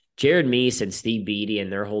Jared Meese and Steve Beatty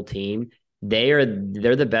and their whole team, they're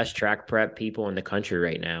the best track prep people in the country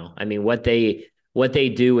right now. I mean, what they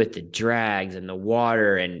do with the drags and the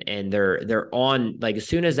water and they're on, like, as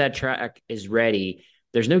soon as that track is ready,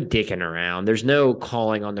 there's no dicking around. There's no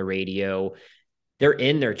calling on the radio. They're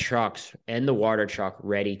in their trucks and the water truck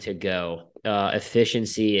ready to go.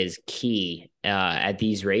 Efficiency is key at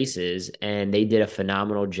these races, and they did a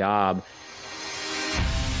phenomenal job.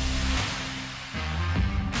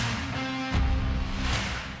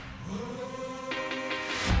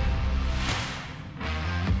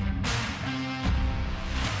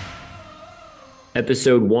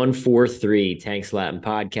 Episode 143, Tanks Latin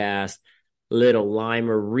Podcast. Little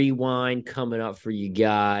Lima rewind coming up for you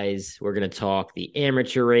guys. We're going to talk the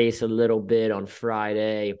amateur race a little bit on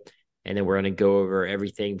Friday, and then we're going to go over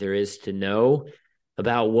everything there is to know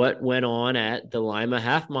about what went on at the Lima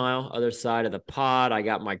half mile, other side of the pod. I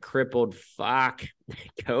got my crippled fuck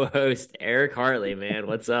co-host Eric Hartley, man.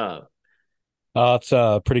 What's up? It's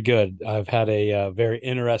pretty good. I've had a very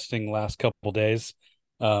interesting last couple days,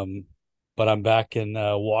 um, but I'm back in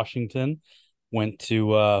Washington. Went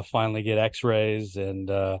to finally get X-rays, and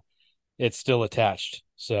it's still attached,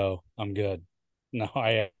 so I'm good. No,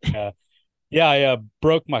 I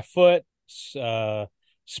broke my foot, uh,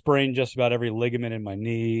 sprained just about every ligament in my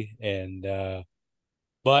knee, and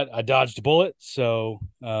but I dodged a bullet. So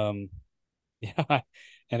yeah,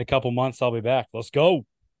 in a couple months I'll be back. Let's go.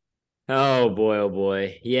 Oh boy, oh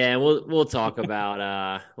boy. Yeah, we'll talk about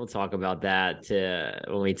that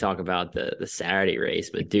when we talk about the Saturday race.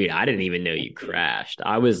 But dude, I didn't even know you crashed.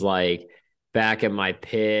 I was like back in my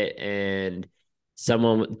pit, and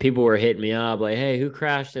people were hitting me up like, "Hey, who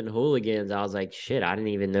crashed in Hooligans?" I was like, "Shit, I didn't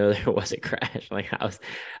even know there was a crash."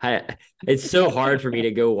 I it's so hard for me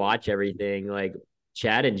to go watch everything. Like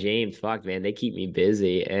Chad and James, fuck man, they keep me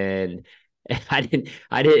busy. And I didn't.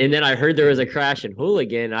 And then I heard there was a crash in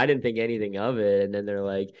Hooligan. I didn't think anything of it. And then they're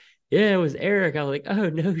like, yeah, it was Eric. I was like, oh,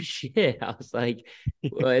 no shit. I was like,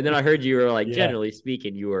 well, and then I heard you were like, Yeah, generally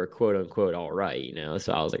speaking, you were quote unquote all right, you know?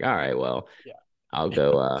 So I was like, all right, well, yeah, I'll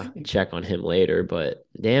go check on him later. But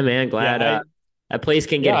damn, man, yeah. glad that place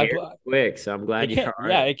can get Yeah, hairy quick. So I'm glad it you're can. all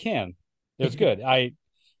Yeah, right. it can. It was good.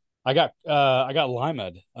 I got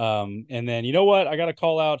limed. And then you know what? I got to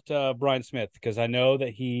call out Brian Smith because I know that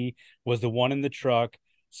he was the one in the truck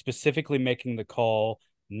specifically making the call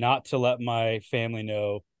not to let my family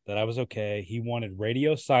know that I was okay. He wanted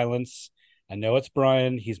radio silence. I know it's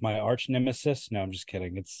Brian. He's my arch nemesis. No, I'm just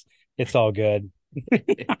kidding. It's all good.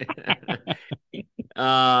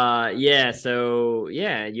 Yeah, so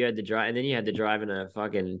yeah, you had to drive, and then you had to drive in a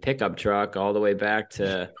fucking pickup truck all the way back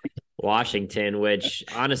to Washington, which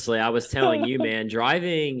honestly, I was telling you, man,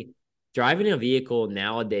 driving a vehicle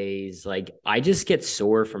nowadays, like I just get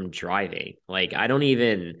sore from driving. Like I don't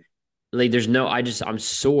even like there's no I'm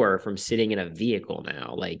sore from sitting in a vehicle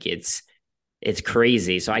now. Like it's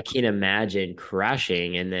crazy. So I can't imagine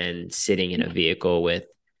crashing and then sitting in a vehicle with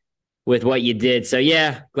what you did. So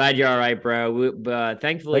yeah, glad you're all right, bro. But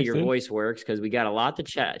thankfully Thanks, your dude. voice works because we got a lot to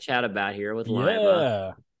chat about here with Lima.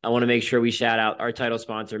 Yeah. I want to make sure we shout out our title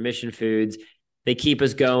sponsor, Mission Foods. They keep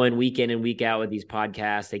us going week in and week out with these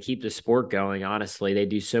podcasts. They keep the sport going. Honestly, they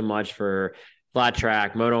do so much for flat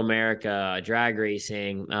track, Moto America, drag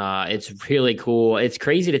racing. It's really cool. It's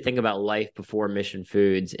crazy to think about life before Mission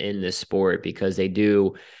Foods in this sport because they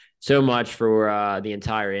do so much for the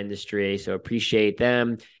entire industry. So appreciate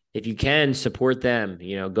them. If you can support them,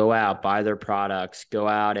 go out, buy their products, go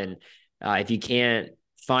out and if you can't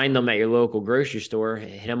find them at your local grocery store,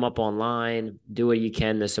 hit them up online, do what you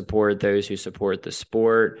can to support those who support the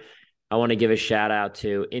sport. I want to give a shout out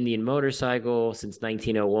to Indian Motorcycle. Since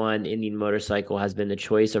 1901, Indian Motorcycle has been the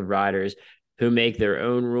choice of riders who make their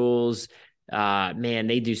own rules. Man,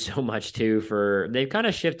 they do so much too they've kind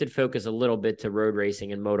of shifted focus a little bit to road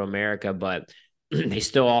racing and Moto America, but they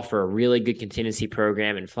still offer a really good contingency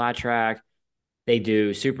program in flat track. They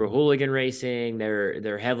do super hooligan racing.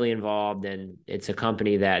 They're heavily involved, and it's a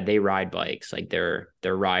company that they ride bikes. Like they're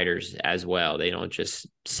riders as well. They don't just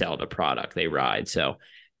sell the product; they ride. So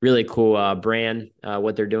really cool brand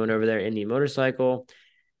what they're doing over there in the motorcycle.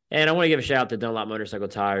 And I want to give a shout out to Dunlop Motorcycle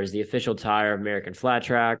Tires, the official tire of American Flat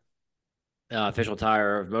Track, official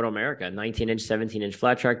tire of Moto America, 19-inch, 17-inch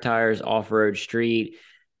flat track tires, off road, street.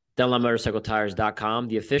 DunlopMotorcycleTires.com,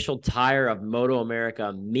 the official tire of Moto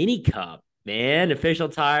America Mini Cup, man, official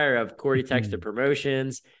tire of Corey Texter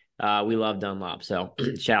Promotions. We love Dunlop, so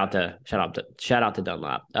shout out to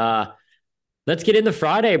Dunlop. Let's get into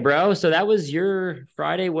Friday, bro. So that was your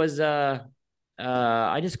Friday was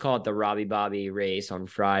I just call it the Robbie Bobby race on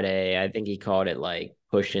Friday. I think he called it like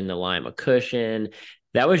pushing the Lima cushion.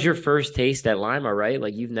 That was your first taste at Lima, right?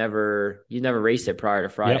 Like you've never raced it prior to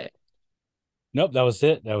Yep. Friday. Nope, that was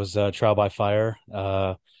it. That was trial by fire.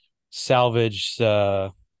 Salvaged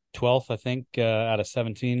 12th, I think, out of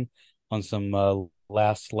 17 on some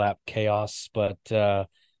last lap chaos. But it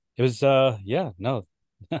was yeah, no.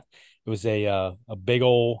 It was a big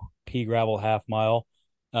old pea gravel half mile.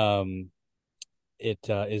 Um, it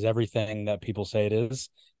is everything that people say it is.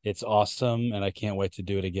 It's awesome, and I can't wait to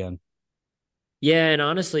do it again. Yeah, and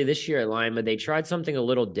honestly, this year at Lima, they tried something a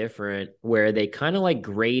little different where they kind of like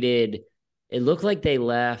graded. It looked like they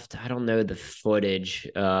left, I don't know the footage,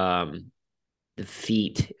 the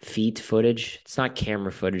feet footage. It's not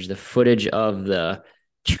camera footage, the footage of the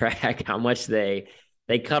track, how much they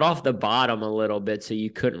cut off the bottom a little bit so you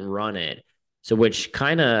couldn't run it. So which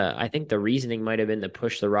kind of I think the reasoning might have been to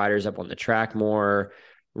push the riders up on the track more,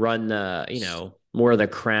 run the, more of the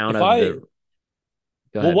crown If of I the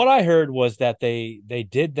go Well, ahead. what I heard was that they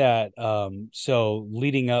did that so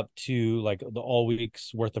leading up to like the all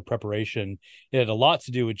week's worth of preparation, it had a lot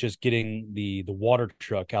to do with just getting the water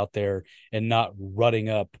truck out there and not rutting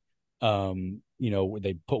up where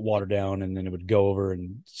they put water down and then it would go over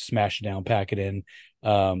and smash it down, pack it in.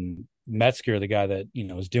 Metzger, the guy that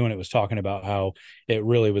was doing it, was talking about how it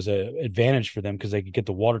really was a advantage for them because they could get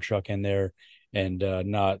the water truck in there and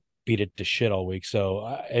not beat it to shit all week.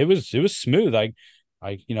 So it was smooth. I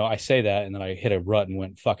say that and then I hit a rut and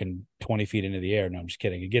went fucking 20 feet into the air. No, I'm just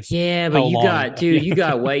kidding. It gets Yeah, but hell long. you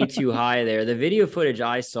got way too high there. The video footage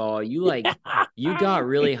I saw, you got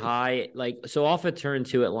really high. Like, so off of turn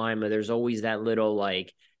two at Lima, there's always that little,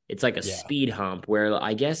 like, it's like a Yeah. speed hump where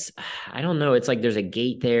I guess, I don't know, it's like there's a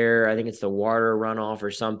gate there. I think it's the water runoff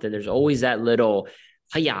or something. There's always that little,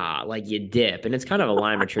 yeah, like you dip. And it's kind of a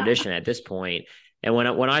Lima tradition at this point. And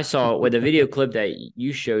when I saw with the video clip that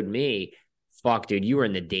you showed me, fuck, dude, you were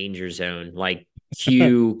in the danger zone. Like,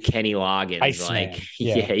 cue Kenny Loggins. Like, Iceman.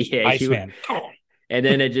 Yeah. yeah, you. Iceman. And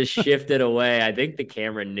then it just shifted away. I think the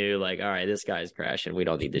camera knew, like, all right, this guy's crashing. We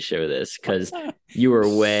don't need to show this because you were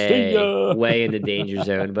See way, ya. way in the danger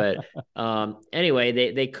zone. But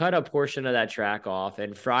anyway, they cut a portion of that track off,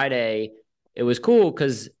 and Friday it was cool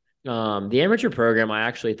because the amateur program I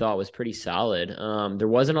actually thought was pretty solid. There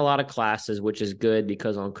wasn't a lot of classes, which is good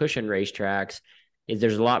because on cushion racetracks,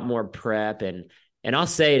 there's a lot more prep and I'll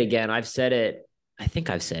say it again. I've said it. I think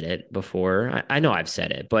I've said it before. I know I've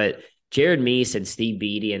said it, but Jared Meese and Steve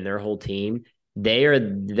Beatty and their whole team, they're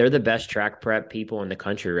the best track prep people in the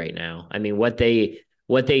country right now. I mean, what they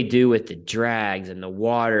do with the drags and the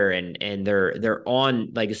water and they're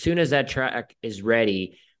on, like, as soon as that track is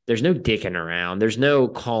ready, there's no dicking around. There's no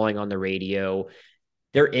calling on the radio.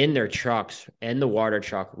 They're in their trucks and the water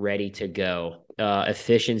truck ready to go.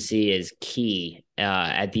 Efficiency is key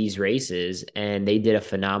at these races, and they did a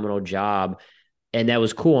phenomenal job. And that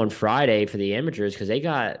was cool on Friday for the amateurs because they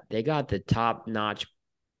got the top notch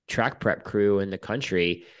track prep crew in the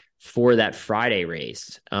country for that Friday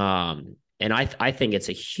race. And I think it's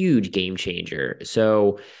a huge game changer.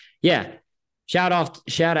 So yeah, shout out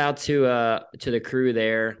to the crew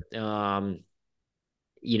there. I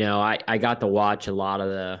got to watch a lot of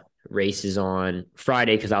the races on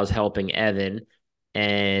Friday because I was helping Evan.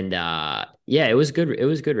 And yeah, it was good. It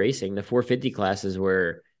was good racing. The 450 classes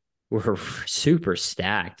were super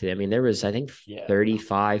stacked. I mean, there was, I think, Yeah.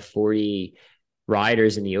 35, 40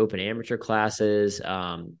 riders in the open amateur classes.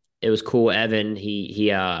 It was cool. Evan, he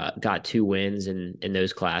got 2 wins in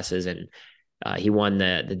those classes, and he won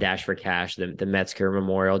the Dash for Cash, the Metzger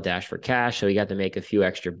Memorial Dash for Cash. So he got to make a few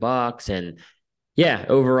extra bucks. And yeah,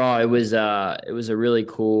 overall it was a really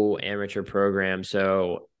cool amateur program.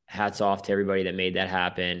 So hats off to everybody that made that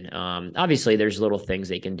happen. Obviously there's little things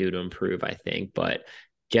they can do to improve, I think, but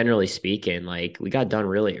generally speaking, like, we got done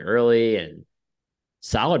really early and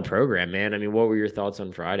solid program, man. I mean, what were your thoughts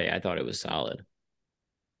on Friday? I thought it was solid.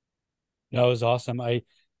 No, it was awesome.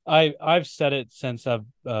 I've said it since I've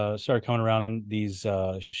started coming around these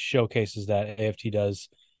showcases that AFT does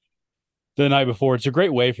the night before. It's a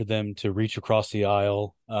great way for them to reach across the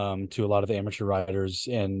aisle to a lot of the amateur riders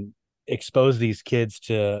and expose these kids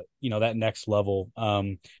to that next level.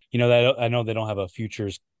 That I know they don't have a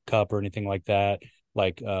Futures Cup or anything like that,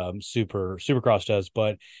 like Supercross does,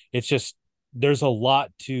 but it's just there's a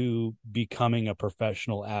lot to becoming a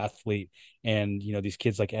professional athlete. And these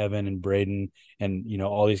kids like Evan and Braden and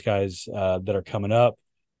all these guys that are coming up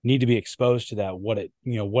need to be exposed to that, what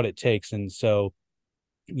it takes. And so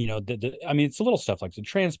I mean, it's the little stuff like the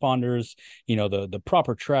transponders, the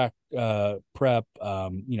proper track prep, big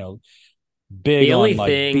The on only like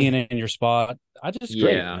being thing, in your spot. I just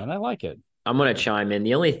great, yeah, man. I like it. I'm gonna chime in.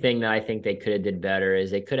 The only thing that I think they could have did better is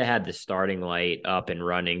they could have had the starting light up and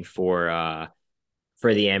running for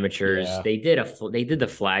the amateurs. Yeah. They did the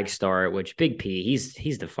flag start, which Big P,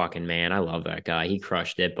 he's the fucking man. I love that guy. He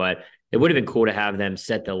crushed it. But it would have been cool to have them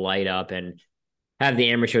set the light up and have the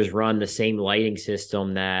amateurs run the same lighting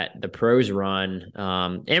system that the pros run.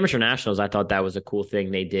 Amateur nationals, I thought that was a cool thing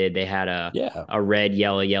they did. They had Yeah. a red,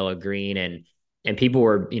 yellow, yellow, green, and people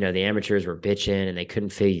were, the amateurs were bitching and they couldn't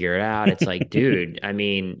figure it out. It's like, dude, I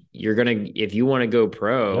mean, if you want to go Yep.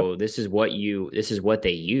 pro, this is what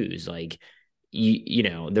they use. Like,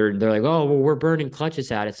 they're like, oh, well, we're burning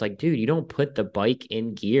clutches out. It's like, dude, you don't put the bike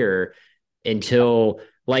in gear until,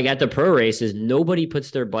 like, at the pro races, nobody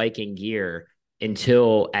puts their bike in gear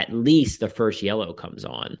until at least the first yellow comes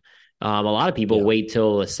on. A lot of people Yeah. wait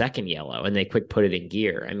till the second yellow and they quick put it in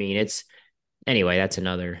gear. I mean, it's anyway, that's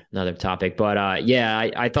another topic. But yeah,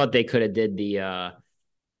 I thought they could have did the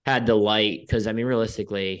had the light, because I mean,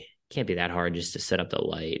 realistically, it can't be that hard just to set up the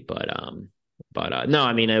light. But no,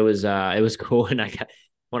 I mean, it was cool. And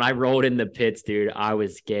when I rolled in the pits, dude, I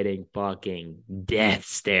was getting fucking death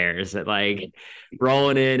stares at, like,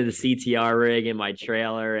 rolling into the CTR rig in my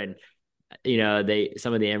trailer. And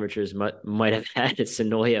some of the amateurs might have had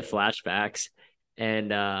Sonoya flashbacks.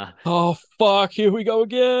 And Oh fuck! Here we go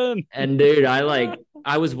again. dude,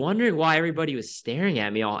 I was wondering why everybody was staring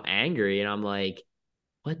at me all angry, and I'm like,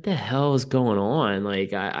 what the hell is going on?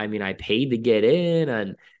 Like, I mean, I paid to get in,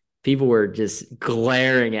 and people were just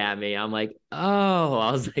glaring at me. I'm like, oh,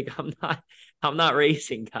 I was like, I'm not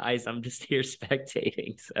racing, guys. I'm just here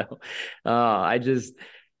spectating. So, I just,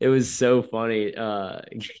 it was so funny,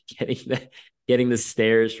 getting getting the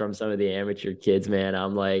stares from some of the amateur kids, man.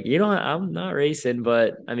 I'm like, I'm not racing,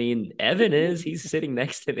 but I mean, Evan is. He's sitting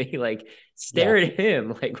next to me. Like, Yeah. stare at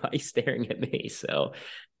him. Like, why are you staring at me? So,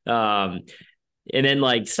 um, and then,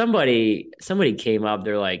 like, somebody came up,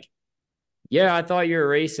 they're like, yeah, I thought you were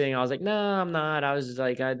racing. I was like, no, I'm not. I was just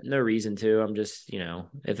like, I had no reason to. I'm just,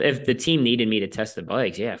 if the team needed me to test the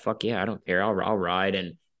bikes, yeah, fuck yeah, I don't care. I'll ride.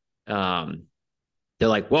 And um they're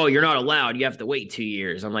like, well, you're not allowed. You have to wait 2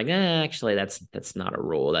 years. I'm like, actually, that's not a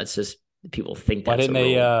rule. That's just, people think Why that's a didn't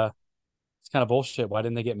they? rule. It's kind of bullshit. Why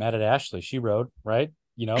didn't they get mad at Ashley? She rode, right?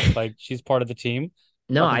 Like she's part of the team,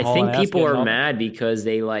 No, fucking I hauling think ass, people getting are all that. mad because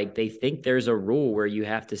they think there's a rule where you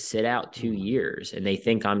have to sit out two Hmm. years, and they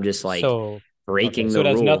think I'm just, like, So okay, breaking so the it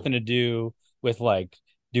has rule. nothing to do with like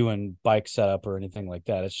doing bike setup or anything like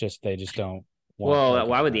that. It's just they just don't want. Well, Okay,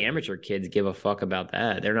 why would all the right, amateur kids give a fuck about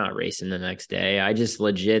that? They're not racing the next day. I just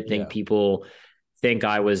legit think yeah, people think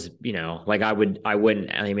I was, like, I wouldn't.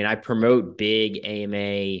 I mean, I promote big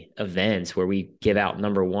AMA events where we give out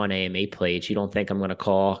number one AMA plates. You don't think I'm going to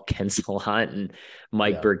call Ken Salat and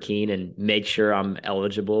Mike yeah, Burkeen and make sure I'm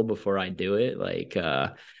eligible before I do it? Like,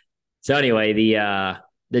 so anyway,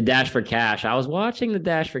 the Dash for Cash. I was watching the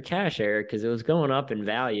Dash for Cash, Eric, because it was going up in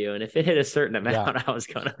value, and if it hit a certain yeah. amount, I was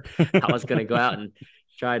gonna go out and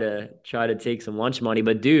try to take some lunch money.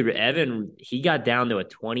 But dude, Evan, he got down to a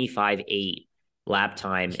 25.8 lap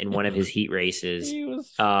time in one of his heat races, He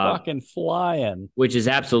was uh, fucking flying. which is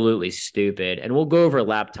absolutely stupid. And we'll go over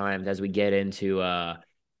lap times as we get into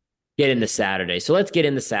Saturday. So let's get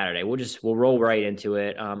into Saturday. We'll roll right into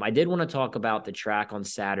it. I did want to talk about the track on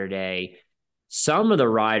Saturday. Some of the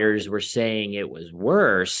riders were saying it was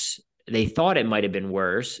worse. They thought it might have been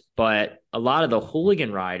worse, but a lot of the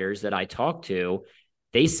hooligan riders that I talked to,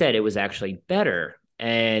 they said it was actually better.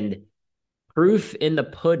 And proof in the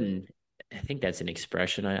pudding, I think that's an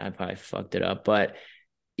expression. I probably fucked it up, but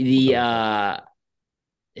the Whatever, fuck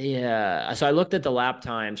it. yeah. So I looked at the lap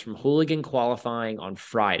times from hooligan qualifying on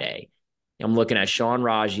Friday. I'm looking at Sean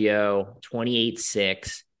Raggio,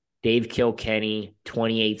 28.6, Dave Kilkenny,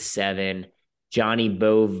 28.7, Johnny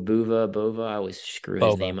Bova. I always screw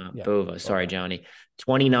his name Boba, up. yeah, Bova. Sorry, Boba. Johnny.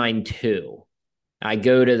 29.2. I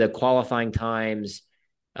go to the qualifying times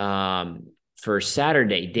for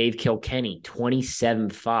Saturday. Dave Kilkenny,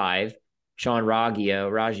 27.5. Sean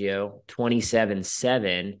Raggio,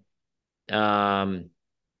 27.7. Um,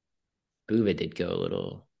 Buva did go a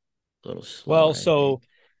little Well, slower, I so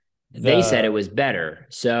think. They said it the was better.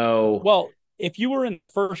 So well, if you were in the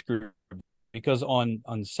first group, because on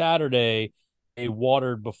Saturday they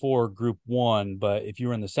watered before group one, but if you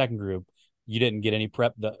were in the second group, you didn't get any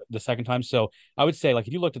prep the second time. So I would say, like,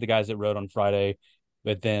 if you looked at the guys that rode on Friday,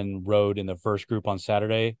 but then rode in the first group on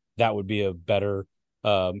Saturday, that would be a better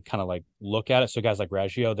kind of like look at it. So guys like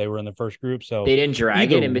Raggio, they were in the first group. So they didn't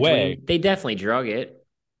drag either it in way, between. They definitely drug it.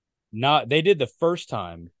 not they did the first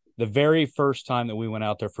time, the very first time that we went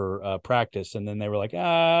out there for practice, and then they were like,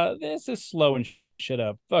 this is slow and shit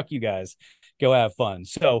up. Fuck you guys, go have fun.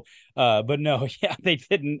 So, but no, yeah, they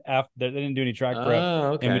didn't do any track prep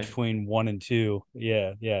Oh, in okay. between 1 and 2.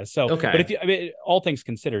 Yeah, yeah. So, but Okay. if you, I mean, all things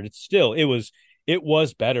considered, it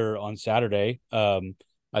was better on Saturday.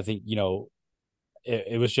 I think,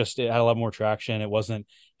 it was just, it had a lot more traction. It wasn't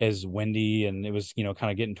as windy, and it was,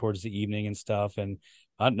 kind of getting towards the evening and stuff. And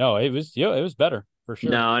no, it was better for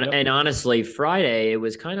sure. No, and, Yep. and honestly, Friday it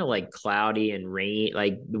was kind of like cloudy and rain.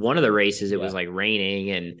 Like one of the races, it was Yeah. like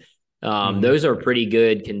raining, and Hmm. those are pretty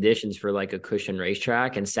good conditions for like a cushion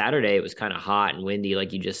racetrack. And Saturday it was kind of hot and windy,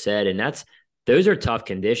 like you just said, and those are tough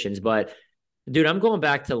conditions. But dude, I'm going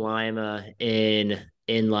back to Lima in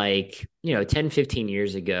like 10, 15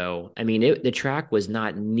 years ago. I mean, the track was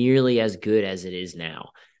not nearly as good as it is now.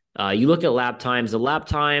 You look at lap times. The lap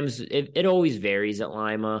times it always varies at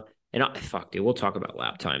Lima. And fuck, dude, we'll talk about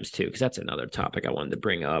lap times too, because that's another topic I wanted to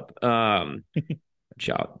bring up.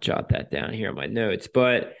 Jot that down here on my notes.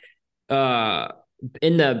 But uh,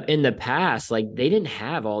 in the past, like they didn't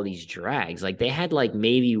have all these drags. Like they had like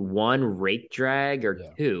maybe one rake drag or Yeah.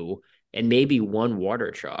 two, and maybe one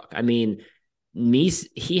water truck. I mean,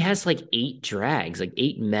 he has like eight drags, like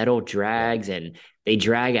eight metal Yeah. drags, and they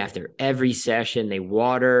drag after every session. They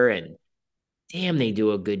water and damn, they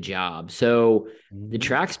do a good job. So the Hmm.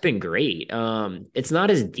 track's been great. It's not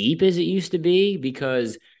as deep as it used to be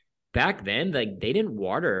because back then, like they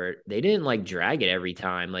didn't like drag it every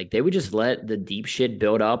time. Like they would just let the deep shit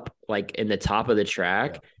build up like in the top of the Yeah.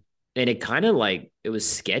 track. And it kind of like it was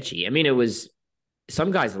sketchy. I mean, it was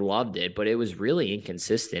some guys loved it, but it was really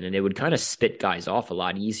inconsistent and it would kind of spit guys off a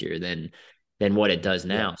lot easier than what it does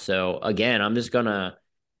Yeah. now. So again, I'm just gonna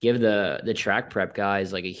give the track prep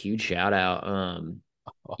guys like a huge shout out.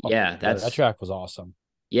 Oh, Yeah, yeah, that track was awesome.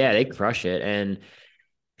 yeah, they crush it. And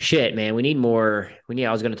shit, man, we need more.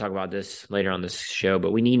 I was gonna talk about this later on this show,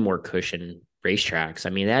 but we need more cushion racetracks. I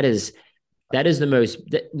mean, that is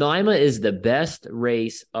Lima is the best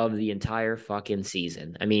race of the entire fucking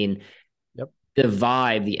season. I mean, Yep. the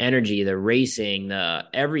vibe, the energy, the racing, the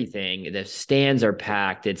everything. The stands are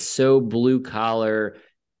packed. It's so blue collar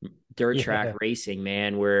dirt track Yeah. racing,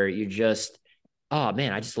 man, where you just, oh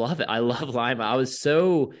man, I just love it. I love Lima. I was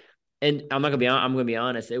so, and I'm gonna be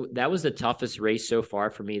honest. That was the toughest race so far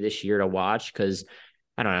for me this year to watch because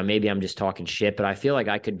I don't know, maybe I'm just talking shit, but I feel like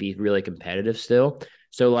I could be really competitive still.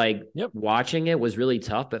 So like Yep. watching it was really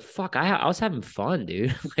tough, but fuck, I was having fun,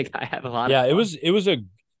 dude. Like I have a lot of Yeah, fun. it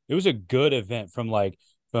was a good event from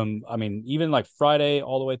I mean, even like Friday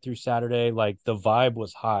all the way through Saturday, like the vibe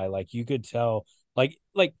was high. Like you could tell, like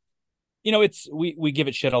it's we give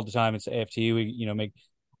it shit all the time. It's AFT. We make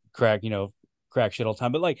crack, crack shit all the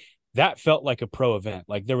time. But like that felt like a pro event.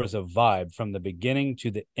 Like there was a vibe from the beginning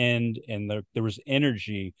to the end, and there was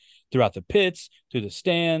energy throughout the pits, through the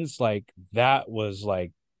stands. Like that was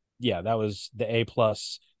like, yeah, that was the A+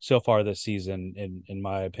 so far this season, in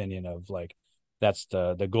my opinion. Of like, that's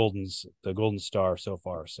the golden star so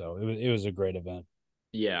far. So it was a great event.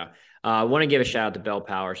 Yeah. I want to give a shout out to Bell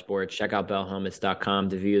Power Sports. Check out bellhelmets.com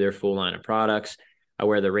to view their full line of products. I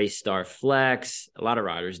wear the Race Star Flex. A lot of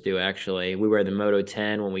riders do, actually. We wear the Moto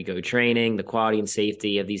 10 when we go training. The quality and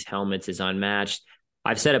safety of these helmets is unmatched.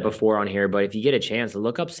 I've said it before on here, but if you get a chance,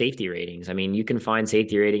 look up safety ratings. I mean, you can find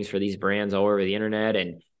safety ratings for these brands all over the internet.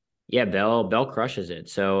 And yeah, Bell crushes it.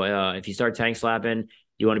 So if you start tank slapping,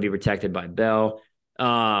 you want to be protected by Bell.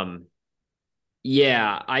 Um,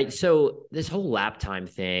 yeah, I so this whole lap time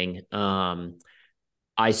thing,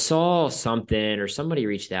 I saw something or somebody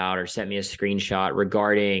reached out or sent me a screenshot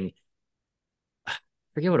regarding I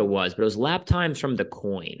forget what it was, but it was lap times from the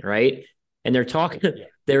coin, right? And Yeah.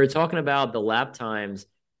 they were talking about the lap times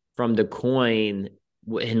from the coin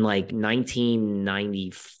in like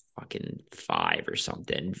 1990 fucking 5 or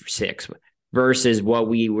something, 6 versus what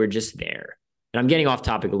we were just there. And I'm getting off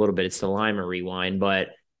topic a little bit. It's the Lima rewind, but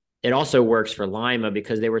it also works for Lima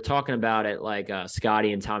because they were talking about it like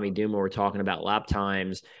Scotty and Tommy Duma were talking about lap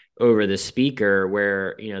times over the speaker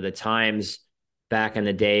where, the times back in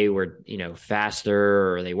the day were,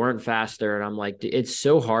 faster or they weren't faster. And I'm like, it's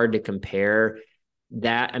so hard to compare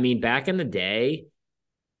that. I mean, back in the day,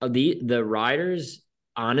 the riders,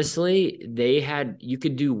 honestly, you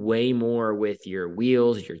could do way more with your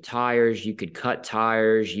wheels, your tires. You could cut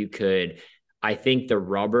tires. I think the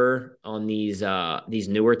rubber on these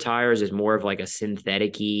newer tires is more of like a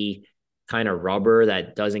synthetic-y kind of rubber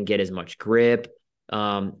that doesn't get as much grip.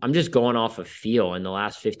 I'm just going off of feel in the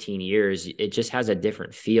last 15 years. It just has a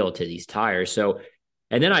different feel to these tires. So,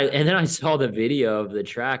 and then I saw the video of the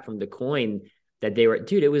track from the coin that they were,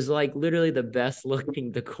 dude, it was like literally the best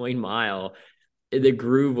looking the coin mile. The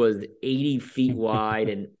groove was 80 feet wide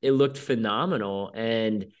and it looked phenomenal.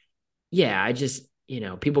 And yeah,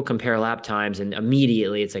 people compare lap times and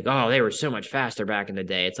immediately it's like, oh, they were so much faster back in the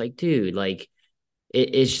day. It's like, dude, like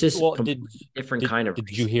it's just a Well, completely different did kind of did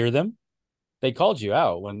you racing. hear them? They called you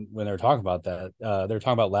out when they were talking about that. They were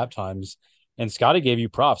talking about lap times, and Scotty gave you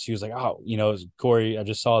props. He was like, "Oh, Corey, I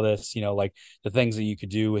just saw this. Like the things that you could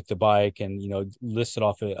do with the bike, and listed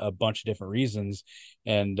off a bunch of different reasons."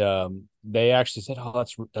 And they actually said, "Oh,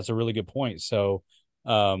 that's a really good point." So,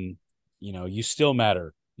 um, you still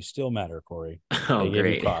matter. You still matter, Corey. Oh, They gave you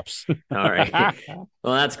great. props. All right.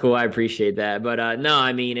 Well, that's cool. I appreciate that. But no,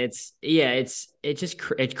 I mean, it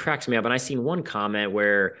cracks me up. And I seen one comment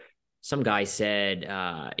where some guy said,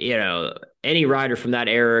 any rider from that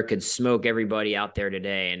era could smoke everybody out there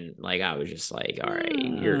today. And like, I was just like, all right,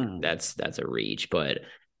 Hmm. that's a reach. But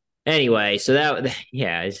anyway, so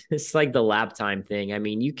yeah, it's like the lap time thing. I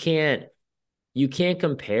mean, you can't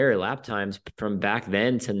compare lap times from back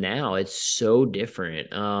then to now. It's so different.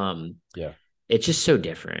 Yeah. It's just so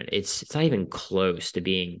different. It's not even close to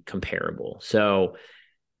being comparable. So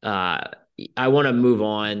uh I want to move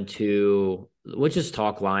on to let's just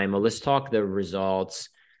talk Lima. Let's talk the results.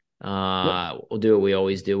 Yep. We'll do what we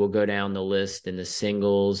always do. We'll go down the list in the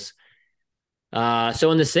singles.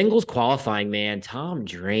 So in the singles qualifying, man, Tom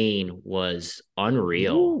Drain was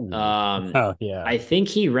unreal. Ooh. Oh yeah. I think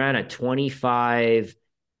he ran a 25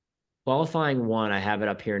 qualifying one. I have it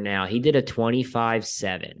up here now. He did a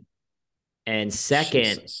 25-7. And second,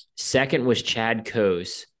 Jesus. second was Chad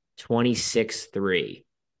Kose, 26-3.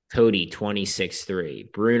 Cody,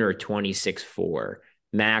 26-3. Bruner, 26-4.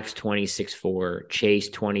 Max, 26-4. Chase,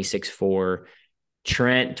 26-4.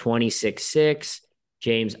 Trent, 26-6.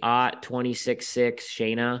 James Ott, 26-6.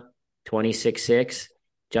 Shayna, 26-6.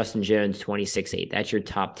 Justin Jones, 26-8. That's your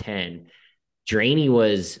top 10. Draney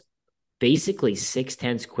was basically 6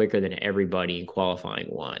 tenths quicker than everybody in qualifying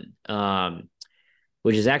one.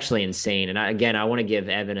 Which is actually insane. And I want to give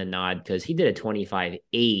Evan a nod because he did a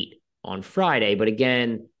 25-8 on Friday. But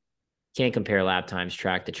again, can't compare lap times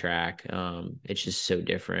track to track. It's just so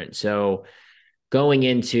different. So going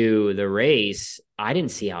into the race, I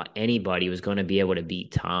didn't see how anybody was going to be able to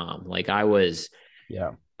beat Tom. Like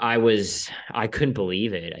Yeah. I couldn't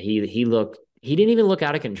believe it. He didn't even look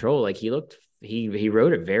out of control. Like he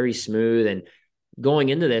rode it very smooth. And going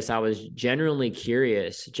into this, I was generally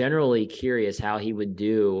curious how he would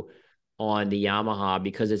do on the Yamaha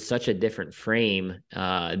because it's such a different frame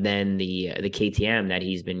than the KTM that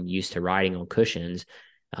he's been used to riding on cushions.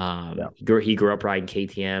 Yeah. He grew up riding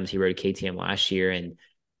KTM's. He rode a KTM last year, and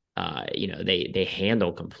they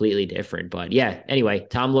handle completely different. But yeah, anyway,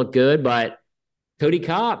 Tom looked good, but Cody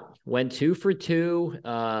Kopp went 2 for 2.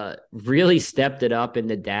 Really stepped it up in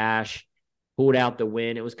the dash, pulled out the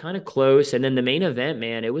win. It was kind of close. And then the main event,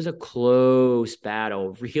 man, it was a close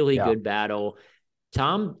battle, really Yeah. good battle.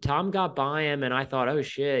 Tom got by him, and I thought, oh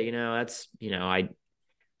shit, that's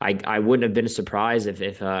I wouldn't have been surprised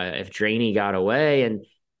if Draney got away. And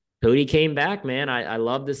Cody came back, man. I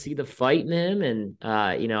love to see the fight in him, and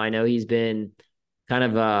I know he's been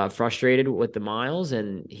kind of frustrated with the miles,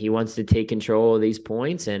 and he wants to take control of these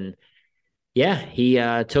points. And yeah, he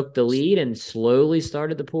took the lead and slowly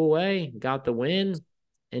started to pull away, got the win,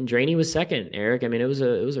 and Draney was second. Eric, I mean, it was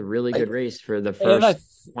a really I good race for the and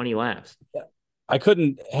first 20 laps. I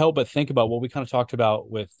couldn't help but think about what we kind of talked about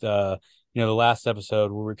with the last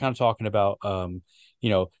episode where we are kind of talking about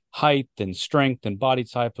height and strength and body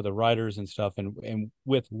type of the riders and stuff, and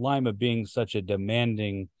with Lima being such a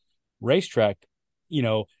demanding racetrack, you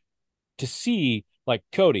know, to see like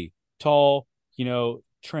Cody tall,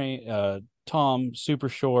 train Tom super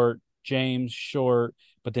short, James short,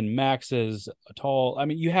 but then Max is tall. I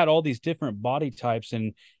mean, you had all these different body types,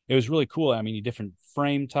 and it was really cool. I mean, different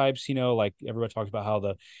frame types. Like everybody talks about how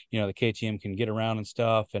the KTM can get around and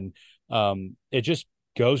stuff, and it just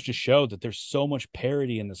goes to show that there's so much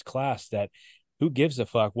parity in this class that who gives a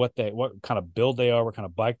fuck what kind of build they are, what kind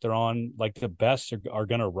of bike they're on. Like the best are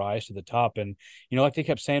going to rise to the top. And like they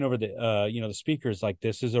kept saying over the speakers, like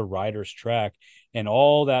this is a rider's track, and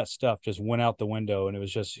all that stuff just went out the window, and it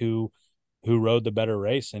was just who rode the better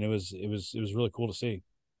race, and it was really cool to see.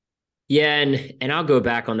 Yeah, and I'll go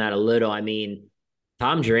back on that a little. I mean,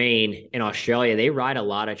 Tom Drain in Australia, they ride a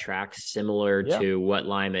lot of tracks similar Yeah. to what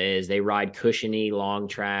Lima is. They ride cushiony, long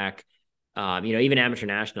track. Even amateur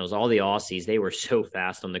nationals, all the Aussies, they were so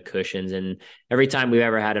fast on the cushions. And every time we've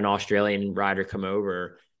ever had an Australian rider come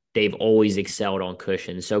over, they've always excelled on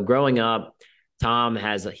cushions. So growing up, he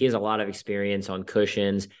has a lot of experience on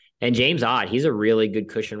cushions. And James Ott, he's a really good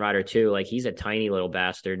cushion rider too. Like he's a tiny little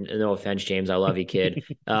bastard. No offense, James, I love you, kid.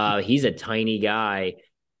 He's a tiny guy,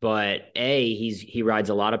 but he rides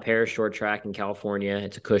a lot of Paris short track in California.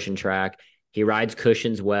 It's a cushion track. He rides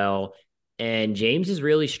cushions well, and James is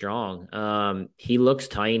really strong. He looks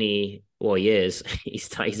tiny. Well, he is.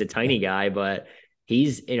 He's a tiny guy, but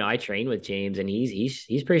I train with James, and he's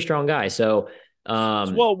a pretty strong guy. So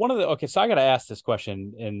Well, okay, so I got to ask this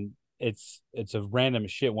question, and it's a random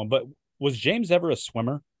shit one, but was James ever a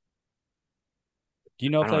swimmer? Do you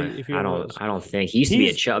know if he ever was? I don't think he used to be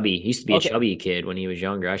He's he used to be a okay, chubby kid when he was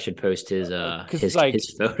younger. I should post because like his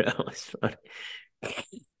photo.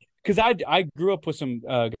 because I grew up with some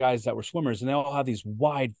guys that were swimmers, and they all have these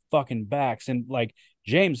wide fucking backs, and like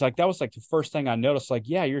James, like that was like the first thing I noticed. Like,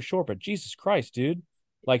 yeah, you're short, but Jesus Christ, dude,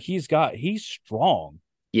 like he's strong.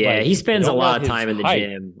 Yeah, he Like, spends a don't lot let of his time in the height.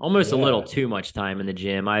 gym, almost a little Yeah. too much time in the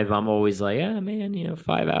gym. I'm always like, yeah, man,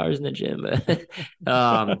 5 hours in the gym. But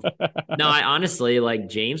no, I honestly like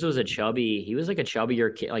James was he was like a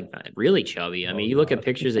chubbier kid, like really chubby. I mean, Oh you look at God.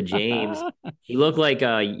 pictures of James, he looked like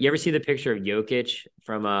you ever see the picture of Jokic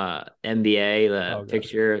from NBA, the Oh God.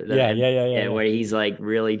 picture, Yeah, yeah, yeah, yeah, yeah, where he's like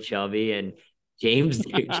really chubby and James's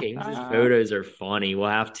yeah. photos are funny. We'll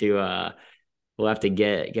have to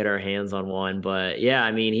get our hands on one. But yeah,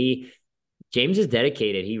 I mean, James is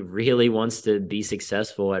dedicated. He really wants to be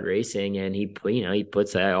successful at racing, and he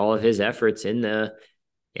puts all of his efforts into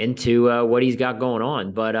what he's got going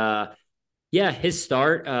on. But yeah, his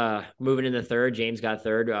start moving in the third, James got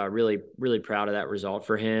third. Really proud of that result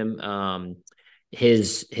for him.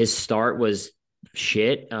 His start was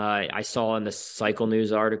shit. I saw in the Cycle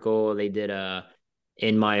News article they did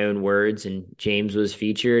in my own words, and James was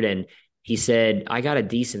featured, and he said, I got a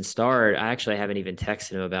decent start. I actually haven't even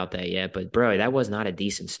texted him about that yet, but bro, that was not a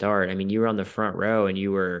decent start. I mean, you were on the front row and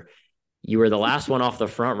you were the last one off the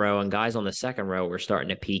front row, and guys on the second row were starting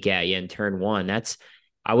to peek at you in turn one.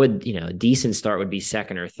 I would, a decent start would be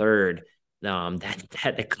second or third.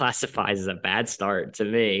 That classifies as a bad start to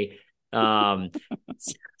me. Um,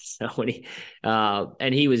 so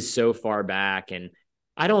and he was so far back, and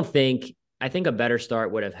I don't think I think a better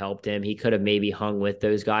start would have helped him. He could have maybe hung with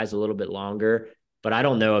those guys a little bit longer, but I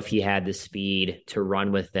don't know if he had the speed to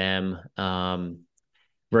run with them.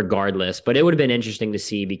 Regardless, but it would have been interesting to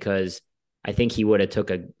see because I think he would have took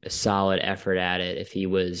a solid effort at it if he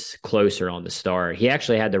was closer on the start. He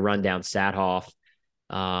actually had to run down Sathoff.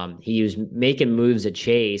 He was making moves at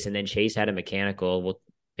Chase, and then Chase had a mechanical. We'll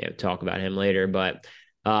talk about him later, but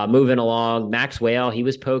moving along, Max Whale, he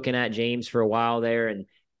was poking at James for a while there, and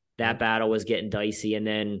that Yep. battle was getting dicey. And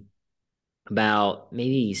then about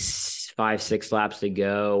maybe 5, 6 laps to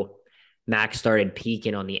go, Max started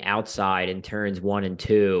peaking on the outside in turns 1 and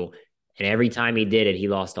 2. And every time he did it, he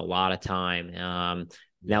lost a lot of time.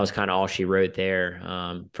 That was kind of all she wrote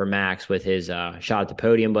there for Max with his shot at the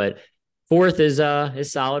podium. But fourth is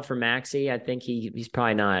solid for Maxi. I think he's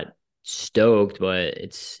probably not stoked, but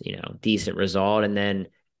it's decent result. And then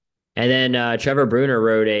Trevor Bruner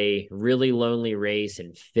rode a really lonely race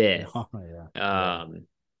in fifth. Oh yeah. Yeah.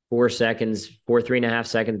 4 seconds, 3.5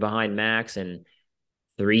 seconds behind Max, and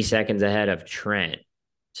 3 seconds ahead of Trent.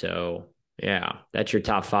 So yeah, that's your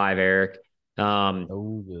top five, Eric.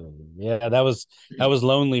 Oh yeah, that was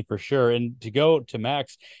lonely for sure. And to go to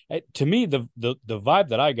Max, to me, the vibe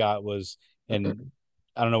that I got was, and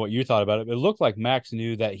I don't know what you thought about it, but it looked like Max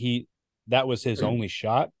knew that was his only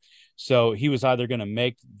shot. So he was either going to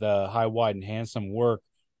make the high, wide, and handsome work,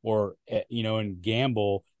 or and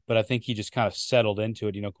gamble. But I think he just kind of settled into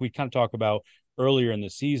it. We kind of talk about earlier in the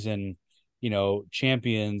season,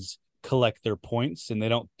 champions collect their points and they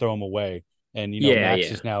don't throw them away. And Yeah, Max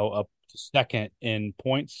yeah, is now up to second in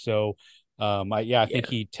points. So I think yeah.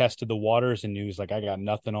 he tested the waters and he was like, I got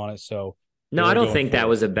nothing on it. So No, here I we're don't going think that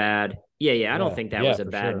was fourth. a bad. Yeah, yeah. I don't Yeah, think that yeah, was a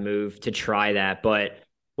for bad sure. move to try that. But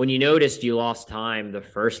when you noticed you lost time the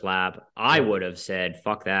first lap, I Yep. would have said,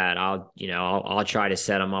 "Fuck that! I'll try to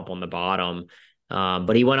set him up on the bottom."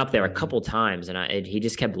 But he went up there a Mm-hmm. couple times, and he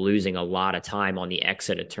just kept losing a lot of time on the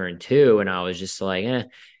exit of turn two. And I was just like, eh.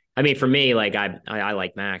 I mean, for me, like I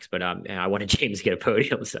like Max, but I wanted James to get a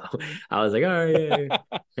podium, so I was like, all right,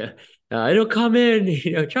 yeah, it'll come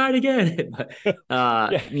in, try it again. But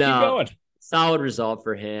Yeah, keep no, going. solid result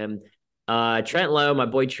for him. Trent Lowe, my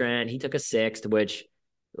boy Trent, he took a sixth, which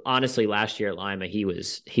honestly last year at Lima he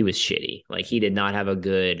was shitty. Like he didn't have a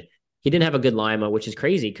good Lima, which is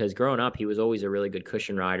crazy because growing up he was always a really good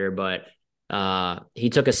cushion rider, but he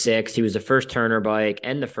took a sixth. He was the first Turner bike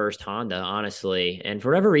and the first Honda, honestly. And for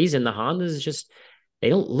whatever reason, the Hondas just they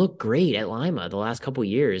don't look great at Lima the last couple of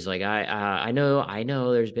years. Like I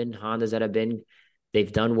know there's been Hondas that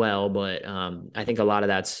they've done well, but I think a lot of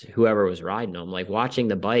that's whoever was riding them. Like watching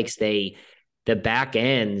the bikes, the back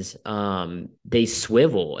ends, they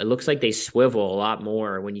swivel. It looks like they swivel a lot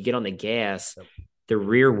more when you get on the gas. Yep. The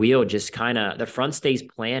rear wheel just kind of, the front stays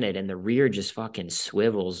planted and the rear just fucking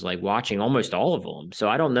swivels, like watching almost all of them. So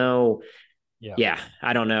I don't know. Yeah. Yeah,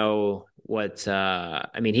 I don't know what.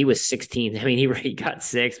 I mean, he was 16. I mean, he got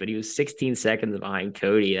six, but he was 16 seconds behind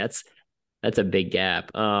Cody. That's a big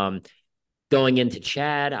gap. Going into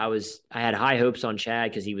Chad, I had high hopes on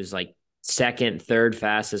Chad because he was like second, third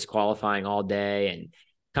fastest qualifying all day, and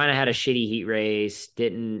kind of had a shitty heat race.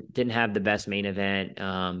 Didn't have the best main event,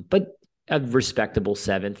 but a respectable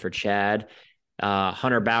seventh for Chad.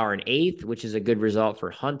 Hunter Bauer in eighth, which is a good result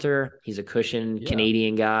for Hunter. He's a cushion Yeah.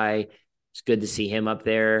 Canadian guy. It's good to see him up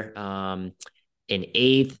there. In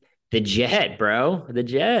eighth, the Jet, bro, the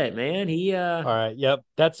Jet, man. He All right. Yep.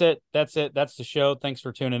 That's it. That's it. That's the show. Thanks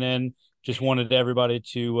for tuning in. Just wanted everybody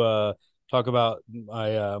to talk about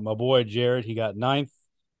my boy Jared. He got ninth.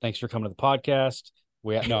 Thanks for coming to the podcast.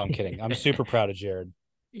 No, I'm kidding. I'm super proud of Jared.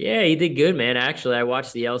 Yeah, he did good, man. Actually, I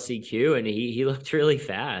watched the LCQ and he looked really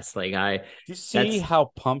fast. Like Do you see that's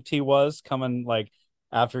how pumped he was coming like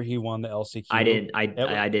after he won the LCQ? I didn't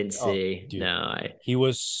Oh, see. No, dude, he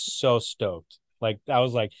was so stoked. Like I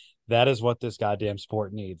was like, that is what this goddamn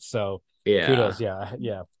sport needs. So yeah. kudos, yeah,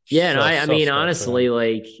 yeah. Yeah, and So I so mean stoked for honestly, him.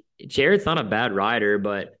 like Jared's not a bad rider,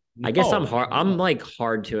 but I guess No, I'm no, like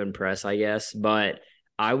hard to impress, I guess. But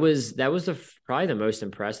that was probably the most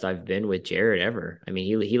impressed I've been with Jared ever. I mean,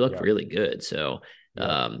 he looked yep, really good. So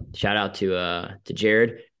yep, shout out to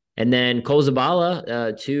Jared. And then Cole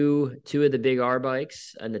Zabala, two of the big R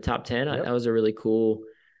bikes in the top 10. yep. That was a really cool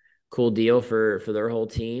deal for their whole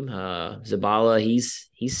team. Zabala, he's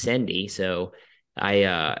Sendy, so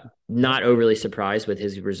I not overly surprised with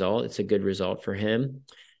his result. It's a good result for him.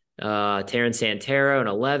 Terran Santero in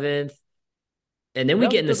 11th. And then we That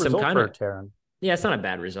was get a into good some result kind for of, Taryn. yeah, it's not a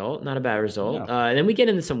bad result. Not a bad result. No, And then we get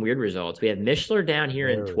into some weird results. We have Mishler down here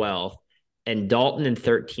in very. 12th and Dalton in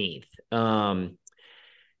 13th.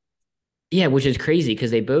 Yeah, which is crazy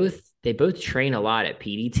because they both train a lot at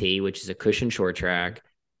PDT, which is a cushion short track.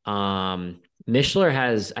 Mishler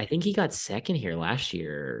has, I think he got second here last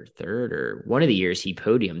year, or third, or one of the years he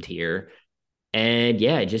podiumed here. And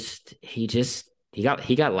yeah, he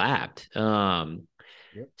got lapped.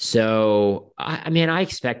 Yep. So I mean, I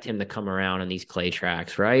expect him to come around on these clay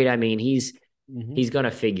tracks, right? I mean, Hmm. he's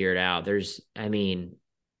gonna figure it out. I mean,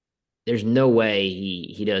 there's no way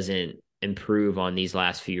he doesn't improve on these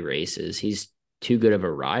last few races. He's too good of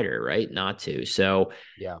a rider, right? Not to. So,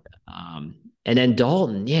 Yeah. um, and then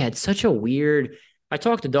Dalton, yeah, it's such a weird. I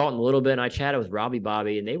talked to Dalton a little bit, and I chatted with Robbie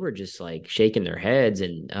Bobby, and they were just like shaking their heads,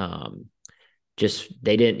 and just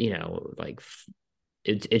they didn't, like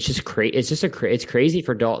it's just crazy. It's crazy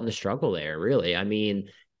for Dalton to struggle there. Really, I mean,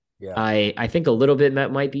 Yeah. I think a little bit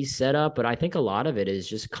might be set up, but I think a lot of it is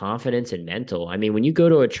just confidence and mental. I mean, when you go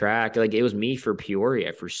to a track, like it was me for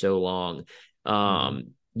Peoria for so long, Hmm.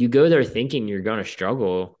 you go there thinking you're gonna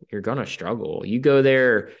struggle. You're gonna struggle. You go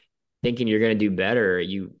there thinking you're gonna do better.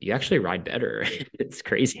 You actually ride better. It's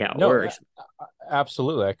crazy how it No, works.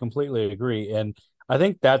 absolutely. I completely agree. And I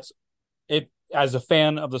think that's it. As a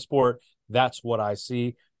fan of the sport, that's what I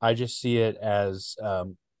see. I just see it as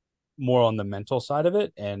more on the mental side of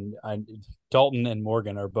it. And Dalton and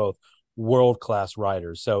Morgan are both world class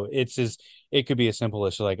riders. So it could be as simple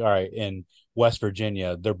as like, all right, in West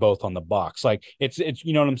Virginia, they're both on the box. Like it's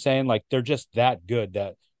you know what I'm saying? Like they're just that good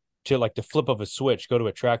that to like the flip of a switch, go to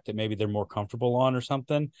a track that maybe they're more comfortable on or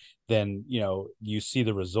something, then you see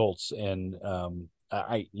the results. And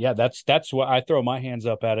yeah, that's what I throw my hands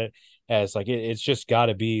up at it as like it's just got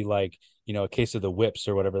to be like a case of the whips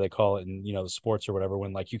or whatever they call it in the sports or whatever,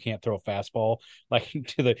 when like you can't throw a fastball like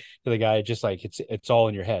to the guy, just like it's all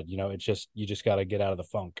in your head. It's just you just got to get out of the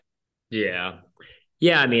funk. Yeah.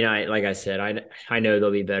 Yeah, I mean, like I said, I know they'll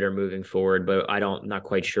be better moving forward, but not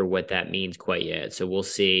quite sure what that means quite yet. So we'll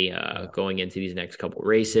see Yeah. going into these next couple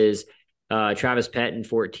races. Travis Pettin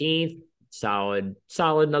 14th, solid,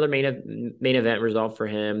 another main event result for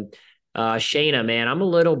him. Shayna, man, I'm a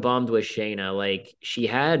little bummed with Shayna. Like she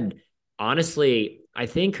had, honestly, I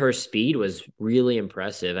think her speed was really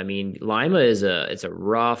impressive. I mean, Lima it's a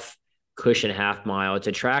rough cushion half mile. It's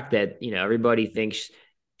a track that everybody thinks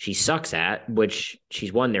she sucks at, which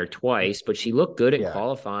she's won there twice, but she looked good at Yeah.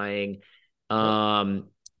 qualifying. Yep. Um,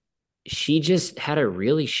 she just had a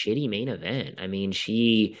really shitty main event. I mean,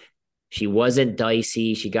 she wasn't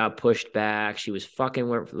dicey. She got pushed back. She was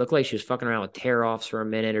looked like she was fucking around with tear offs for a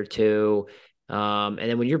minute or two. And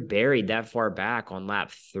then when you're buried that far back on lap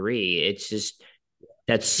 3, it's just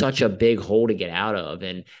that's such a big hole to get out of.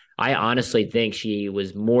 And I honestly think she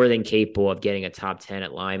was more than capable of getting a top 10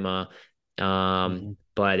 at Lima. Um, Mhm.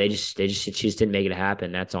 but she just didn't make it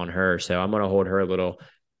happen. That's on her. So I'm gonna hold her a little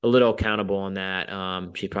accountable on that.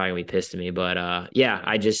 She's probably gonna be pissed at me, but yeah,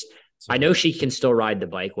 I So know she can still ride the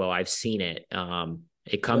bike well. I've seen it.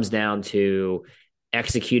 It yep. comes down to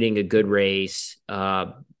executing a good race,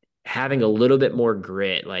 having a little bit more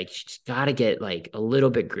grit. Like she's got to get like a little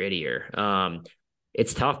bit grittier.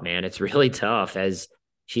 It's tough, man. It's really tough as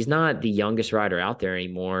she's not the youngest rider out there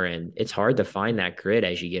anymore, and it's hard to find that grit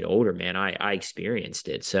as you get older, man. I experienced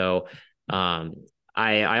it. So um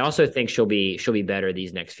I also think she'll be better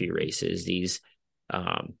these next few races, these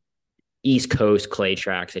um East Coast clay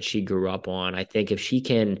tracks that she grew up on. I think if she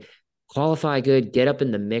can qualify good, get up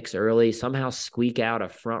in the mix early, somehow squeak out a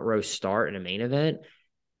front row start in a main event,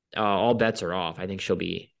 all bets are off. I think she'll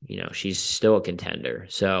be, she's still a contender.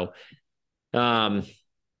 So um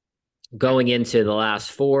going into the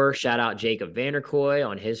last four, shout out Jacob Vanderkoy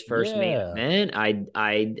on his first main Yeah. event.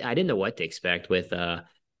 I didn't know what to expect with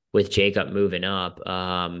Jacob moving up.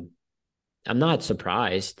 I'm not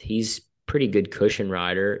surprised. He's pretty good cushion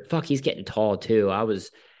rider. Fuck, he's getting tall too. I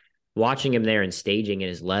was watching him there and staging in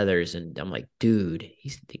his leathers, and I'm like, dude,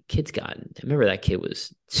 the kid's gotten. I remember that kid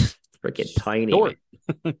was freaking tiny, man. Short.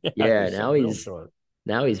 Yeah, Yeah, he's real short.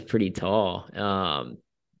 now he's pretty tall.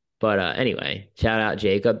 But anyway, shout out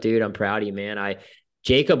Jacob, dude. I'm proud of you, man.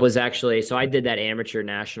 Jacob was actually so I did that amateur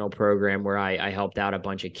national program where I helped out a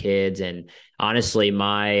bunch of kids, and honestly,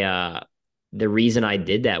 my the reason I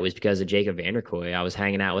did that was because of Jacob Vanderkoy. I was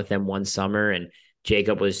hanging out with him one summer, and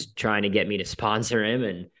Jacob was trying to get me to sponsor him,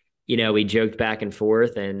 and we joked back and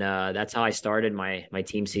forth, and that's how I started my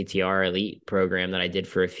Team CTR Elite program that I did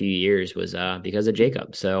for a few years was because of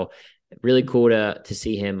Jacob. So really cool to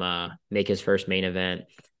see him make his first main event.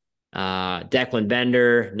 Declan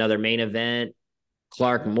Bender, another main event.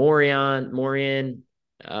 Clark Morian,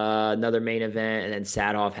 another main event, and then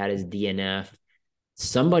Sadoff had his DNF.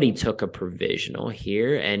 Somebody took a provisional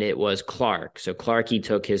here, and it was Clark. So Clarky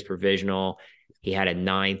took his provisional. He had a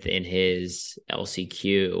ninth in his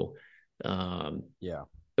LCQ. Yeah.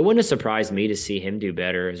 It wouldn't have surprised me to see him do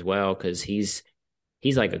better as well because he's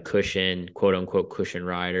like a cushion, quote unquote cushion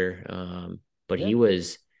rider. But Yeah.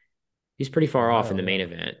 he's pretty far off in Wow. the Yeah. main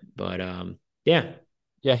event. But yeah,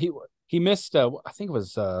 Yeah. He missed. I think it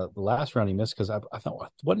was the last round he missed because I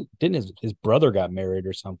thought what didn't his brother got married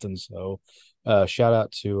or something. So shout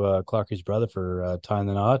out to Clarky's brother for tying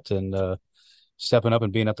the knot and stepping up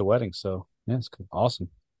and being at the wedding. So yeah, it's cool. Awesome.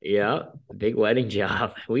 yeah, big wedding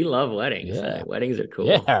job. We love weddings. Yeah. Weddings are cool.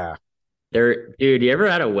 Yeah. Dude, you ever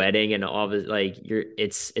had a wedding and all of it like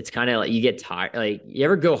it's kind of like you get tired. Like you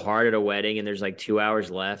ever go hard at a wedding and there's like 2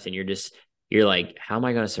 hours left and you're like, how am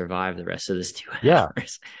I going to survive the rest of this two Yeah.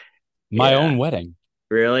 hours? My Yeah, own wedding.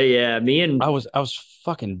 really. Yeah, me and I was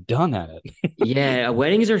fucking done at it. yeah,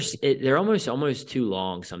 weddings they're almost too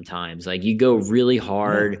long sometimes. Like you go really Yeah.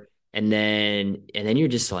 hard and then you're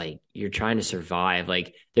just like you're trying to survive.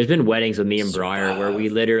 Like there's been weddings with me and Briar where we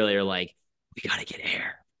Survive. literally are like, we gotta get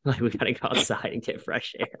air. Like we gotta go outside and get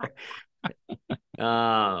fresh air.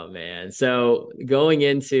 Oh man. So going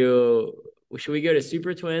into should we go to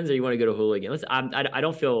Super Twins or you want to go to Hooligan? I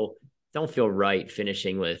don't feel right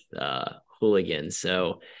finishing with Hooligans.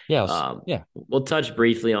 So Yeah. um Yeah. we'll touch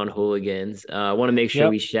briefly on Hooligans. I want to make sure Yep.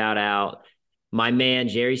 we shout out my man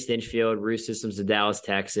Jerry Stinchfield, Roof Systems of Dallas,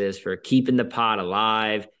 Texas, for keeping the pot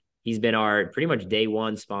alive. He's been our pretty much day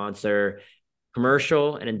one sponsor,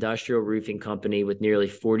 commercial and industrial roofing company with nearly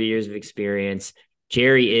 40 years of experience.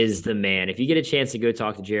 Jerry is the man. If you get a chance to go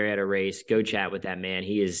talk to Jerry at a race, go chat with that man.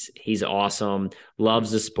 He's awesome,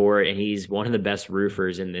 loves the sport, and he's one of the best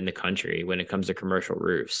roofers in the country when it comes to commercial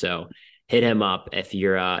roofs. So hit him up if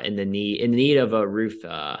you're in need of a roof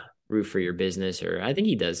for your business, or I think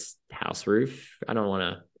he does house roof.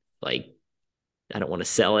 Like I don't want to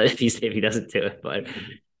sell it if he doesn't do it, but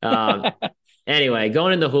um anyway,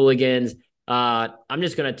 going into Hooligans. I'm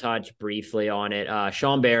just gonna touch briefly on it.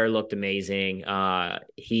 Sean Bear looked amazing.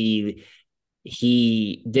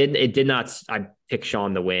 He did it did not I picked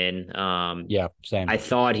Sean to win. Yeah. Same. I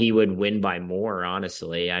thought he would win by more,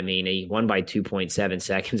 honestly. I mean, he won by 2.7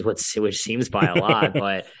 seconds, which seems by a lot,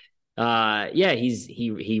 but yeah,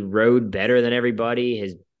 he rode better than everybody.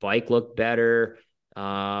 His bike looked better.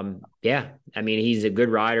 Yeah, I mean, he's a good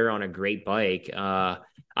rider on a great bike.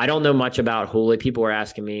 I don't know much about hooligan. People were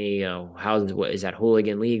asking me, what is that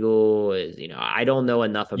hooligan legal? I don't know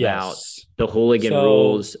enough about Yes. the hooligan So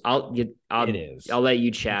rules. it is. I'll let you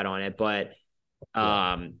chat on it, but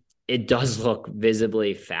Yeah. it does look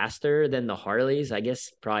visibly faster than the Harleys. I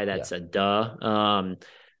guess probably Yeah. that's a duh.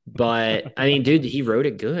 But I mean, dude, he rode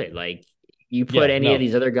it good. Like you put Yeah, any of no.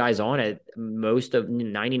 these other guys on it, most of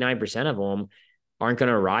 99% of them aren't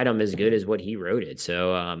going to ride them as good as what he rode it.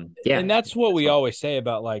 So, And yeah, that's what that's we fine. always say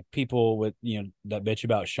about like people with, that bitch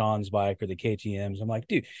about Sean's bike or the KTM's. I'm like,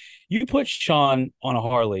 dude, you put Sean on a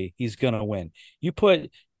Harley, he's gonna win. You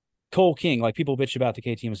put Cole King, like people bitch about the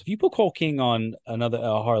KTM's. If you put Cole King on another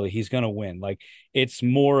Harley, he's gonna win. Like it's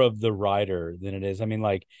more of the rider than it is. I mean,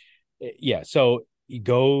 like, yeah. So you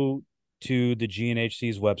go to the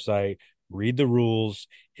GNHC's website, read the rules.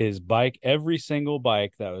 His bike, every single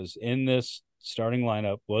bike that was in this starting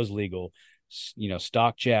lineup was legal.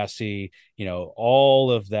 Stock chassis,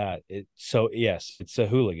 all of that. So yes, it's a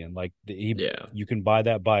hooligan. Like Yeah. you can buy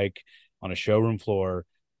that bike on a showroom floor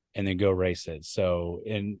and then go race it. So,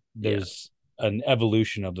 and Yeah. there's an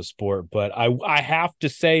evolution of the sport, but I have to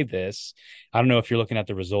say this. I don't know if you're looking at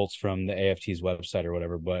the results from the AFT's website or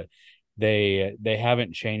whatever, but they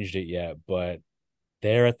haven't changed it yet, but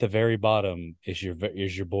there at the very bottom is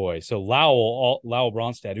your boy. So Lowell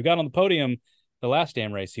Bronstad, who got on the podium the last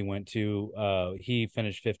damn race he went to, he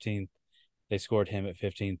finished 15th. They scored him at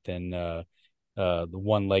 15th, and the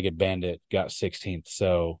one-legged bandit got 16th.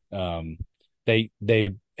 So they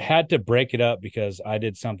had to break it up because I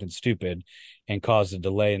did something stupid and caused a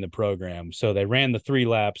delay in the program. So they ran the 3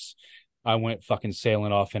 laps. I went fucking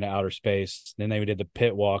sailing off into outer space. Then they did the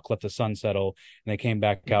pit walk, let the sun settle, and they came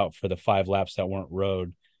back out for the 5 laps that weren't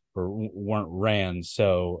rode or weren't ran.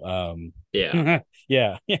 So Yeah.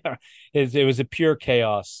 yeah, it was a pure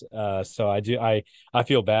chaos. So I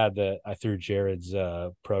feel bad that I threw Jared's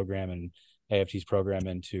program and AFT's program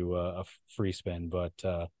into a free spin, but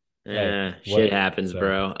hey, Shit whatever. happens, So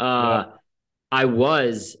bro. yep. I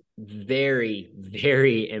was very,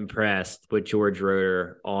 very impressed with George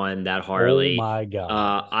Roeder on that Oh Harley. my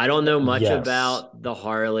God. I don't know much Yes. about the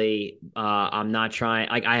Harley. I'm not trying,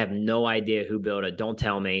 like, I have no idea who built it. Don't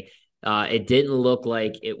tell me. It didn't look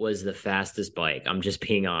like it was the fastest bike. I'm just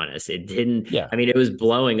being honest. It didn't, Yeah. I mean, it was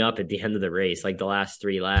blowing up at the end of the race, like the last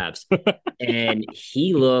 3 laps. And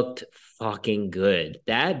he looked fucking good.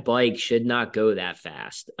 That bike should not go that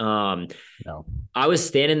fast. No. I was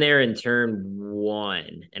standing there in turn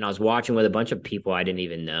one and I was watching with a bunch of people I didn't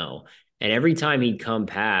even know. And every time he'd come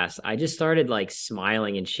past, I just started like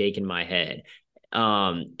smiling and shaking my head.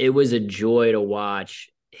 It was a joy to watch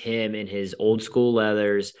him in his old school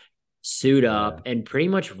leathers suit Yeah. up and pretty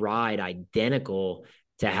much ride identical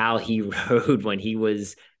to how he rode when he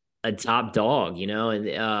was a top dog, And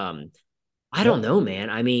I don't Yep. know, man.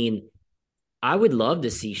 I mean, I would love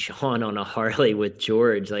to see Sean on a Harley with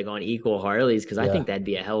George, like on equal Harleys, because I Yeah. think that'd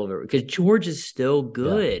be a hell of a. Because George is still Yeah.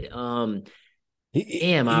 good. He,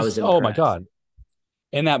 Damn, I was he's oh my impressed. God.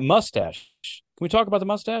 And that mustache. Can we talk about the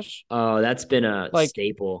mustache? Oh, that's been a Like,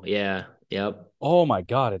 staple. Yeah. Yep. oh my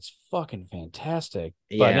God, it's fucking fantastic.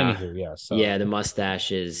 But Yeah. anywho, yeah. So Yeah. The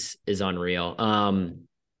mustache is unreal.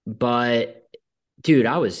 But dude,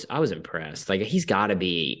 I was impressed. Like he's got to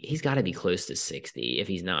be close to 60. If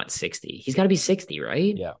he's not 60, he's got to be 60,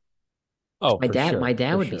 right? yeah. Oh, My for dad, my sure.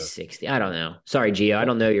 dad For would be sure. 60. I don't know. Sorry, Gio. I Yep.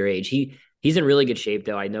 don't know your age. He's in really good shape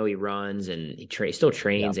though. I know he runs and still Yeah.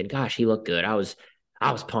 trains and gosh, he looked good. I was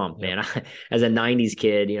pumped, Yep. man. As a 90s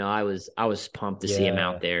kid, I was pumped to see him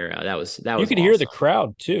out Yeah. there. That You was could hear the awesome.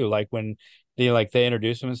 crowd too. Like when they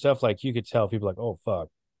introduced him and stuff, like you could tell people like, oh fuck,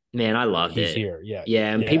 Man, I loved he's it. here. Yeah.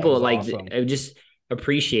 Yeah, and Yeah. It people was like awesome. just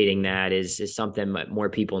appreciating that is something that more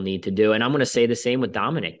people need to do. And I'm going to say the same with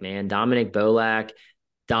Dominic, man. Dominic Bolak.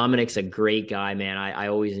 Dominic's a great guy, man. I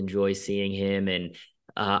always enjoy seeing him, and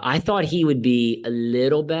I thought he would be a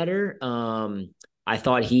little better. I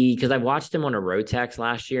thought because I watched him on a Rotex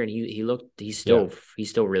last year, and he looked Yeah. he's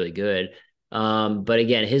still really good. But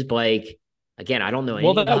again, his bike, again, I don't know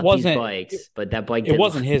Well, anything that about these wasn't bikes, but that bike it didn't look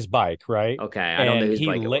wasn't his bike, right? okay. I don't know And whose he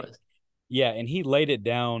bike it lit was. yeah, and he laid it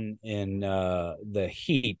down in the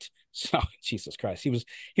heat. So Jesus Christ. He was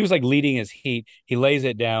like leading his heat. He lays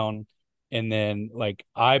it down and then like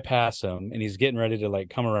I pass him and he's getting ready to like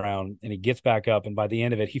come around and he gets back up and by the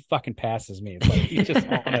end of it he fucking passes me. It's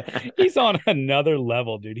like he's on another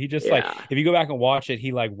level, dude. He just like Yeah, if you go back and watch it,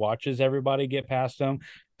 he like watches everybody get past him,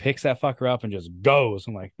 picks that fucker up and just goes.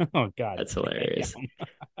 I'm like, "Oh god that's hilarious.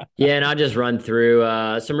 damn." Yeah, and I'll just run through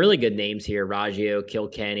some really good names here. Raggio,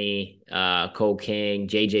 Kilkenny, Cole King,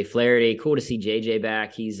 JJ Flaherty. Cool to see JJ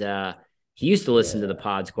back. He used to listen to the Yeah.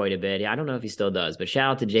 pods quite a bit. I don't know if he still does, but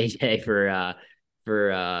shout out to JJ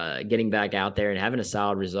for getting back out there and having a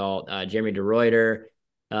solid result. Jeremy DeReuter,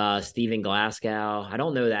 Steven Glasgow. I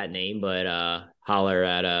don't know that name, but holler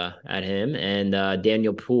at him. And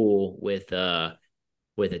Daniel Poole with a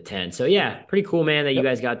 10. So yeah, pretty cool, man, that you Yep.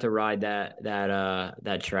 guys got to ride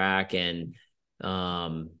that track. And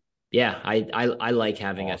Yeah, I like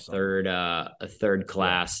having Awesome. a third Yeah.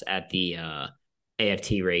 class at the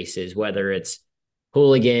AFT races, whether it's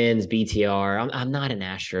hooligans, BTR. I'm not an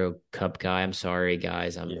Astro Cup guy. I'm sorry,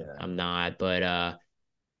 guys. Yeah. I'm not, but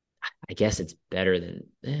I guess it's better than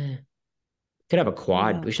could have a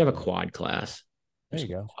quad. We Yeah. should have a quad class. There There's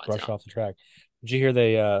you some go. quads Brush out. off the track. Did you hear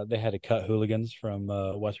they had to cut hooligans from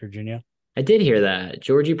West Virginia? I did hear that.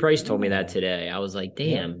 Georgie Price told me that Yeah. today. I was like,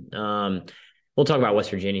 Yeah. damn. We'll talk about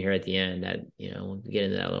West Virginia here at the end. That we'll get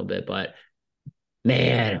into that a little bit, but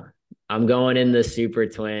man, I'm going in the Super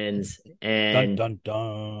Twins, Dun and dun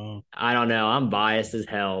dun. I don't know. I'm biased as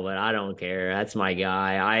hell, but I don't care. That's my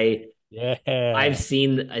guy. I've Yeah.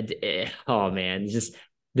 seen. Oh man, just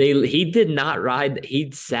he did not ride.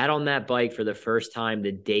 He sat on that bike for the first time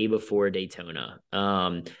the day before Daytona.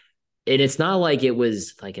 And it's not like it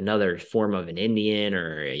was like another form of an Indian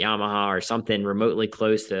or a Yamaha or something remotely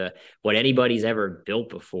close to what anybody's ever built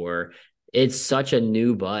before. It's such a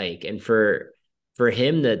new bike, and for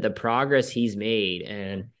him, the progress he's made,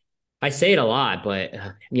 and I say it a lot, but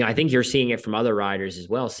I think you're seeing it from other riders as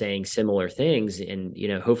well, saying similar things, and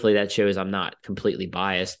hopefully that shows I'm not completely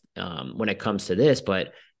biased when it comes to this,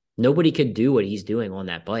 but nobody could do what he's doing on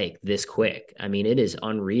that bike this quick. I mean, it is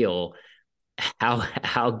unreal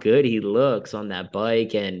how good he looks on that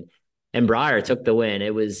bike, and Breyer took the win.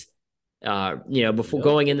 It was before Yep.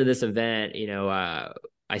 going into this event,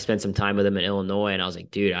 I spent some time with him in Illinois, and I was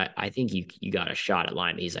like, dude, I think you got a shot at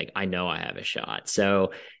Lima. He's like, I know I have a shot.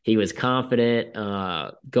 So he was confident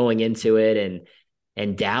going into it,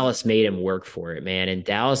 and Dallas made him work for it, man. And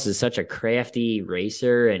Dallas is such a crafty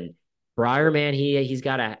racer, and Breyer, man, he's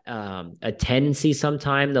got a tendency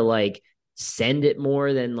sometime to like send it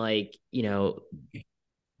more than like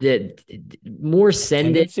the more A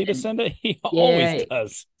send it tendency to than, send it. He always yeah.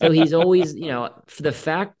 does. So he's always, for the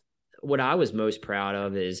fact, what I was most proud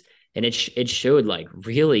of is, and it showed like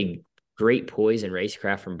really great poise and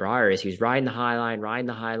racecraft from Breyer, is he was riding the high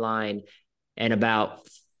line, and about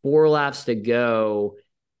 4 laps to go,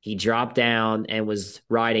 he dropped down and was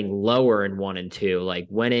riding lower in 1 and 2, like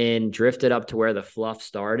went in, drifted up to where the fluff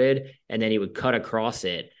started, and then he would cut across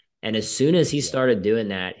it. And as soon as he Yeah. started doing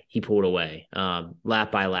that, he pulled away,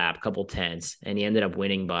 lap by lap, couple tenths, and he ended up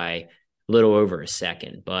winning by a little over a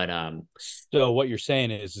second. But So what you're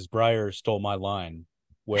saying is Breyer stole my line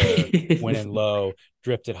where went in low,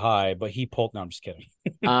 drifted high, but he pulled. No, I'm just kidding.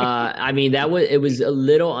 I mean, it was a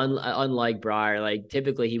little unlike Breyer. Like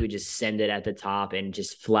typically he would just send it at the top and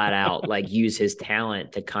just flat out like use his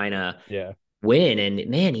talent to kind of Yeah. win. And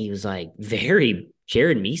man, he was like very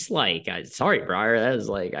Jared Meese like. Sorry, Breyer, that was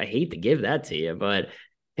like I hate to give that to you, but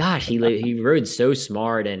gosh, he rode so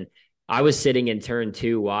smart. And I was sitting in turn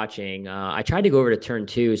two watching. I tried to go over to turn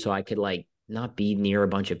two so I could like not be near a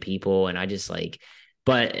bunch of people, and I just like,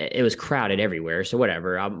 but it was crowded everywhere. So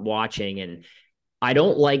whatever, I'm watching, and I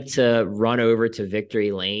don't like to run over to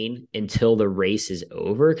victory lane until the race is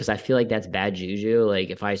over because I feel like that's bad juju. Like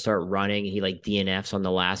if I start running, he like DNFs on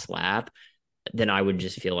the last lap, then I would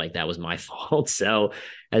just feel like that was my fault. So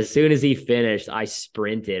as soon as he finished, I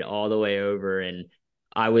sprinted all the way over, and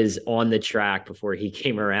I was on the track before he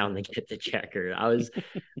came around to get the checker. I was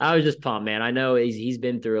just pumped, man. I know he's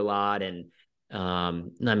been through a lot, and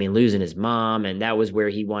I mean losing his mom, and that was where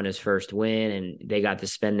he won his first win, and they got to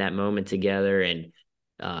spend that moment together. And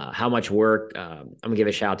how much work I'm gonna give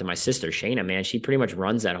a shout out to my sister Shayna, man. She pretty much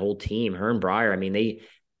runs that whole team. Her and Breyer, I mean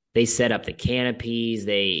they set up the canopies,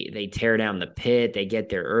 they tear down the pit, they get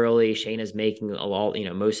there early. Shayna's making all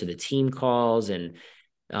most of the team calls, and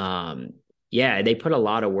um yeah, they put a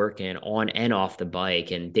lot of work in on and off the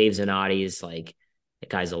bike. And Dave Zanotti is like, that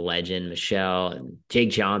guy's a legend. Michelle and Jake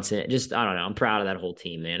Johnson, just I don't know, I'm proud of that whole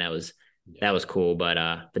team, man. Yeah. That was cool,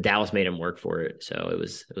 but Dallas made him work for it, so it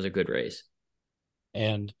was a good race.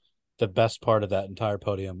 And the best part of that entire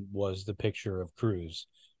podium was the picture of Cruz.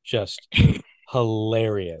 Just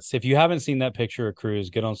hilarious. If you haven't seen that picture of Cruz,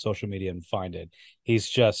 get on social media and find it. He's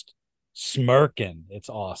just smirking. It's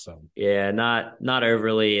awesome. Yeah, not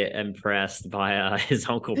overly impressed by his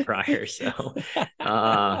uncle Pryor. So,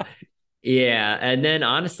 uh, yeah. And then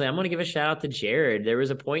honestly, I'm gonna give a shout out to Jared. There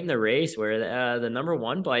was a point in the race where the number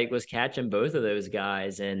one bike was catching both of those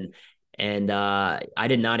guys, and I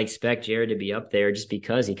did not expect Jared to be up there just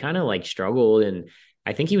because he kind of like struggled, and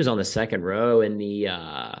I think he was on the second row in the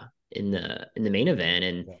main event,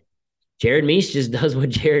 and Yeah. Jared Meese just does what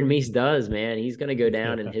Jared Meese does, man. He's going to go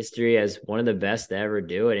down in Yeah. history as one of the best to ever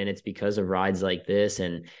do it, and it's because of rides like this.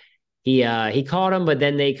 And he caught him, but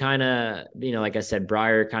then they kind of, like I said,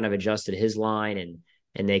 Breyer kind of adjusted his line,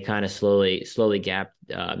 and they kind of slowly gapped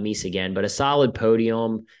Meese again. But a solid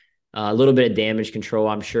podium. A little bit of damage control.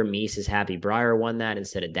 I'm sure Meese is happy Breyer won that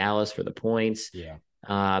instead of Dallas for the points. Yeah.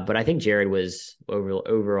 But I think Jared was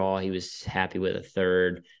overall, he was happy with a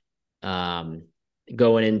third. Um,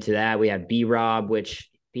 Going into that, we have B Rob, which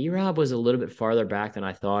B Rob was a little bit farther back than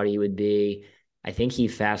I thought he would be. I think he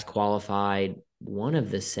fast qualified one of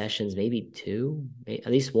the sessions, maybe two, at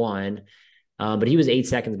least one. But he was 8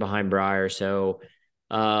 seconds behind Breyer. So,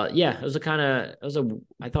 yeah, it was a kind of, it was a,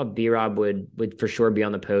 I thought B Rob would for sure be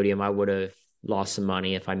on the podium. I would have lost some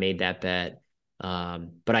money if I made that bet.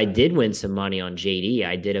 But I did win some money on JD.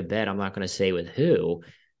 I did a bet. I'm not going to say with who,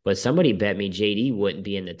 but somebody bet me JD wouldn't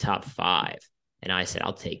be in the top five. And I said,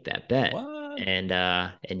 I'll take that bet. What? And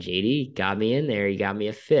JD got me in there. He got me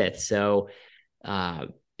a fifth. So,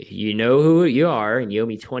 you know who you are, and you owe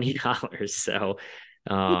me $20. So,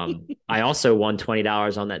 I also won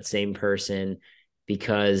 $20 on that same person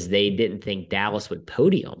because they didn't think Dallas would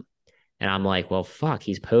podium. And I'm like, well, fuck,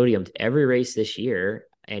 he's podiumed every race this year,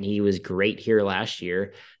 and he was great here last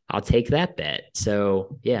year. I'll take that bet.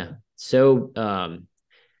 So yeah. So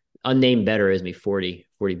unnamed better is me 40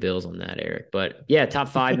 bills on that, Eric. But yeah, top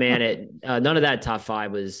five, man. None of that top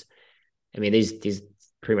five was, I mean, these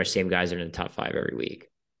pretty much same guys are in the top five every week.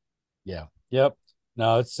 Yeah. Yep.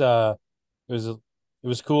 No, it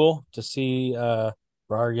was cool to see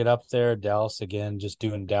Breyer get up there. Dallas again, just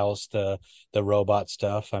doing Dallas the robot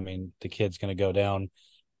stuff. I mean, the kid's gonna go down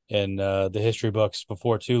in the history books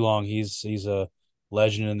before too long. He's a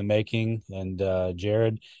legend in the making. And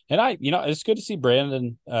Jared and it's good to see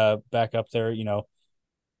Brandon back up there.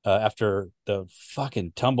 After the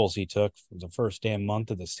fucking tumbles he took for the first damn month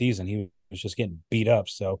of the season, he was just getting beat up.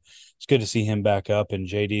 So it's good to see him back up. And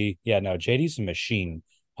JD, yeah, no, JD's a machine.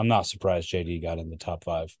 I'm not surprised JD got in the top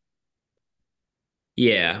five.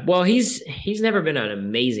 Yeah. Well, he's never been an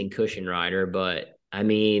amazing cushion rider, but I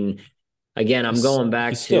mean, again, I'm He's going he's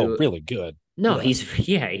back still to really good. no,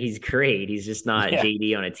 Yeah, he's great. He's just not yeah,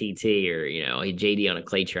 JD on a TT or JD on a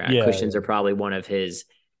clay track. yeah, Cushions yeah. are probably one of his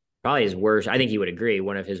probably his worst. I think he would agree,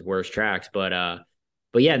 one of his worst tracks. But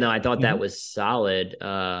yeah, no, I thought that Mm-hmm. was solid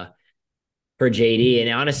for JD.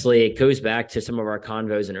 And honestly, it goes back to some of our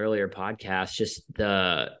convos in earlier podcasts. Just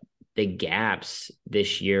the gaps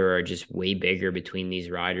this year are just way bigger between these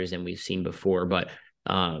riders than we've seen before. But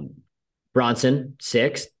um, Bronson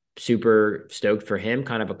sixth, super stoked for him.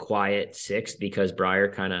 Kind of a quiet sixth because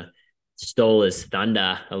Breyer kind of stole his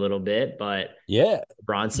thunder a little bit, but Yeah, you got to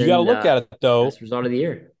Bronson, look at it though. best result of the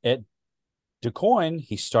year. At DuQuoin,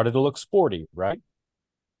 he started to look sporty, right?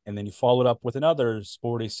 And then you followed up with another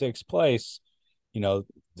sporty sixth place. You know,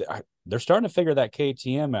 they're starting to figure that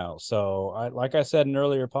KTM out. So, like I said in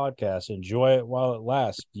earlier podcasts, enjoy it while it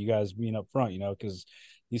lasts. You guys being up front, because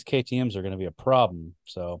these KTM's are going to be a problem.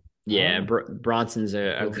 So, I don't Yeah, know. Bronson's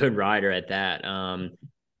a Cool. good rider at that.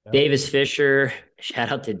 Yep. Davis Fisher,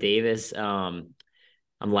 shout out to Davis.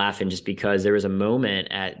 I'm laughing just because there was a moment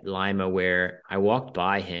at Lima where I walked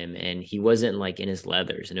by him and he wasn't like in his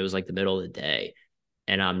leathers, and it was like the middle of the day.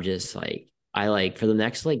 And I'm just like, I like for the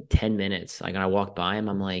next like 10 minutes, like when I walked by him,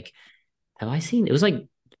 I'm like, have I seen it was like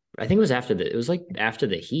I think it was like after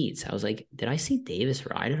the heats. I was like, did I see Davis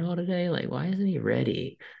ride at all today? Like, why isn't he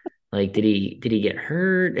ready? Like, did he get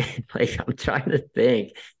hurt? Like, I'm trying to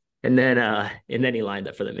think. And then he lined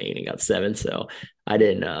up for the main and got seven. So I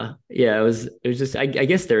didn't yeah, it was just I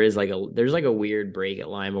guess there's like a weird break at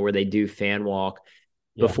Lima where they do fan walk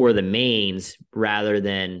Yeah. before the mains rather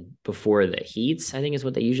than before the heats, I think is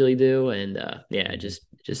what they usually do. And yeah, it Mhm.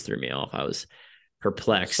 just threw me off. I was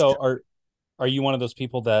perplexed. So, are you one of those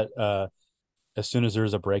people that as soon as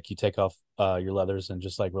there's a break, you take off your leathers and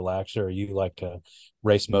just like relax, or are you like a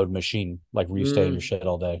race mode machine, like where you stay in your Mm, shed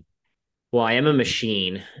all day? well, I am a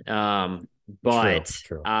machine. True. But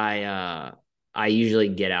True. I usually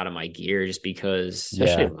get out of my gear just because,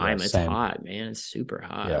 especially Yeah. at Yeah. Lima, it's Same. hot, man. It's super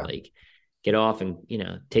hot. Yeah. Like get off and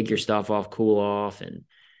take your stuff off, cool off, and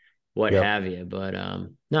what Yep. have you. But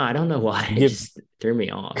no, I don't know why You it give just threw me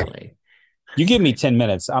off. Like you give me 10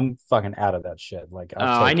 minutes, I'm fucking out of that shit. Like oh,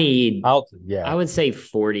 I need I Yeah. would say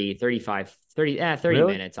 40, 35, 30, 30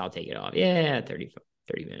 Really? minutes. I'll take it off. Yeah, 30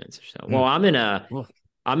 minutes or so. Well, Mm. I'm in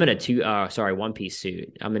a one piece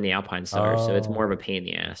suit. I'm in the Alpine Stars, so it's more Oh, of a pain in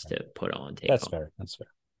the ass okay. to put on, take That's off. fair. That's fair.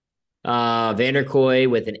 Vanderkoy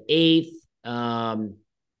with an eighth.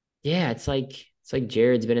 Yeah, it's like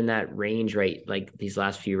Jared's been in that range, right? Like these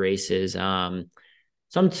last few races.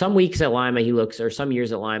 Some weeks at Lima he looks, or some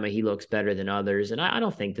years at Lima he looks better than others, and I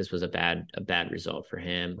don't think this was a bad result for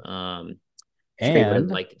him. Sure he would have And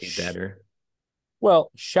liked to do better.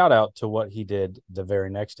 well, shout out to what he did the very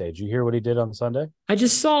next day. Did you hear what he did on Sunday? I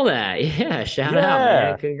just saw that. Yeah, shout out, man. Yeah,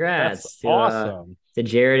 that's Congrats to awesome. to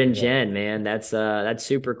Jared and Yeah. Jen, man. That's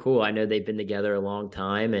super cool. I know they've been together a long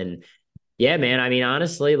time, and yeah, man. I mean,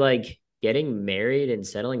 honestly, like getting married and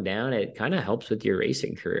settling down, it kind of helps with your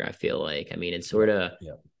racing career. I feel like. I mean, it sort Yep. of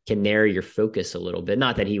Yep. can narrow your focus a little bit.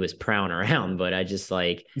 Not that he was prowling around, but I just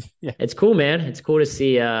like Yeah. it's cool, man. It's cool to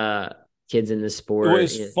see kids in the It sport.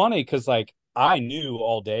 was funny because like I knew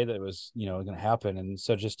all day that it was, going to happen. And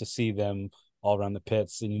so just to see them all around the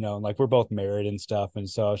pits and, like we're both married and stuff. And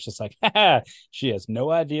so it's just like, she has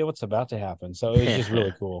no idea what's about to happen. So it was just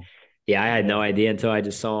really cool. Yeah, I had no Yeah. idea until I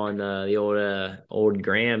just saw on the old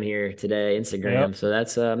Gram here today, Yep. Instagram. So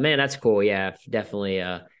that's man, that's cool. Yeah, definitely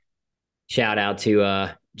shout out to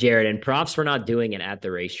Jared, and props for not doing it at the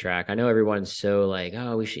racetrack. I know everyone's so like,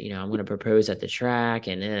 oh, we should, I'm gonna propose at the track,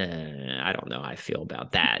 and I don't know how I feel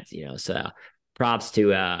about that. So props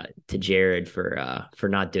to Jared for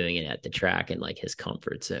not doing it at the track and like his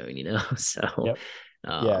comfort zone. So Yep.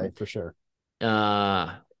 Yeah, um for sure.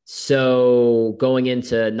 uh, so going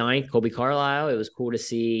into ninth, Colby Carlisle, it was cool to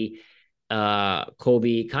see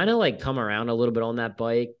Colby kind of like come around a little bit on that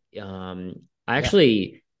bike. I Yeah.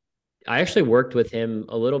 actually I actually worked with him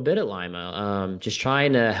a little bit at Lima, just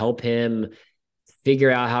trying to help him figure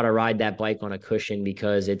out how to ride that bike on a cushion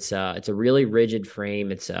because it's a really rigid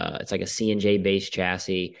frame. It's like a C&J based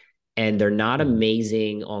chassis, and they're not Mhm.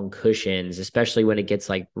 amazing on cushions, especially when it gets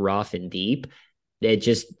like rough and deep.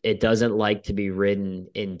 It doesn't like to be ridden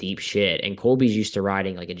in deep shit. And Colby's used to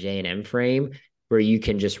riding like a J&M frame where you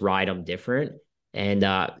can just ride them different. And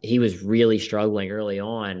he was really struggling early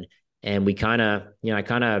on. And we I kind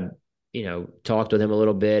of, talked with him a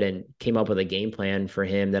little bit and came up with a game plan for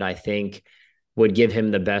him that I think would give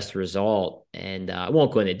him the best result. And I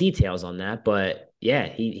won't go into details on that, but yeah,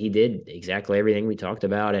 he did exactly everything we talked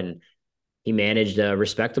about, and he managed a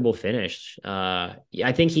respectable finish. Yeah,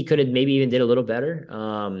 I think he could have maybe even did a little better.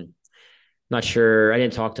 Not sure. I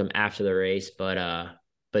didn't talk to him after the race, but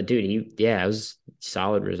dude, it was a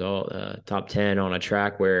solid result. Top 10 on a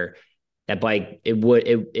track where that bike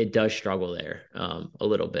it does struggle there a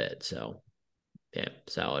little bit. So yeah,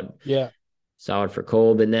 Yeah. solid for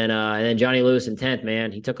Kolb. And then Johnny Lewis in 10th,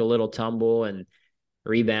 man. He took a little tumble and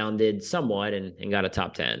rebounded somewhat and got a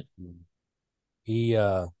top 10. He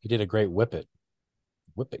did a great whip it.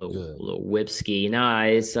 Whip it good. Little whip ski.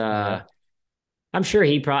 Nice. Yeah. I'm sure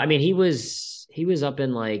I mean, he was up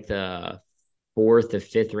in like the fourth to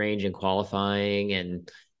fifth range in qualifying, and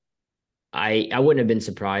I wouldn't have been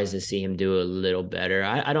surprised to see him do a little better.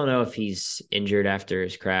 I don't know if he's injured after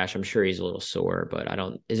his crash. I'm sure he's a little sore, but I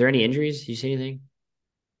don't. Is there any injuries? Do you see anything?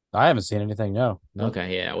 I haven't seen anything. No, no.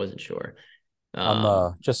 Okay, yeah, I wasn't sure. I'm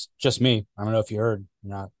Um, just me. I don't know if you heard or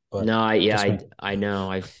not, but no, just me. I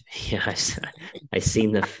know. Yeah, I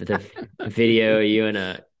seen the video of you in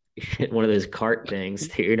a one of those cart things,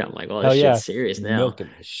 dude. I'm like, oh, this Hell yeah. shit's serious now. Milking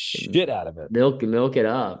the shit out of it. Milk it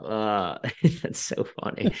up. That's so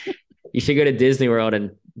funny. You should go to Disney World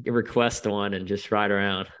and request one and just ride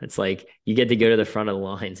around. It's like you get to go to the front of the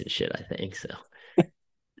lines and shit, I think. So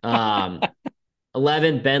um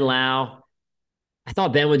 11th, Ben Lau. I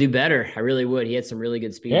thought Ben would do better. I really would. He had some really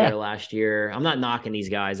good speed Yeah. there last year. I'm not knocking these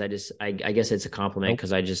guys. I guess it's a compliment Nope.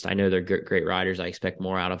 because I know they're great riders. I expect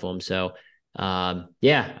more out of them. So,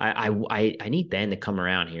 yeah, I need Ben to come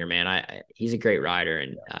around here, man. He's a great rider,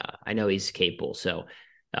 and Yeah. I know he's capable. So,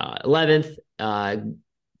 11th,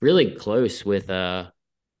 really close with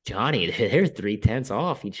Johnny. They're 3/10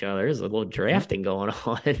 off each other. There's a little Mhm. drafting going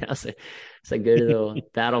on. It's a good little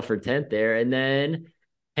battle for 10th there, and then.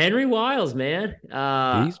 Henry Wiles, man.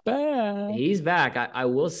 He's back. He's back. I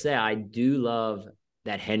will say I do love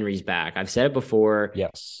that Henry's back. I've said it before.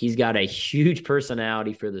 Yes. He's got a huge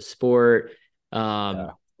personality for the sport.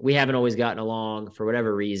 Yeah. We haven't always gotten along for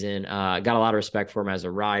whatever reason. Got a lot of respect for him as a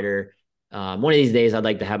rider. One of these days, I'd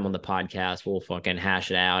like to have him on the podcast. We'll fucking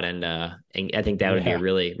hash it out, and I think that would be a Yeah.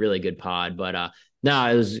 really really good pod. But no,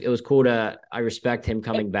 it was cool to. I respect him And,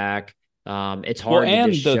 coming back. It's well, hard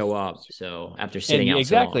to just show up. So after sitting and out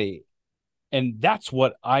so long. exactly. And that's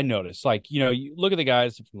what I noticed. Like, you look at the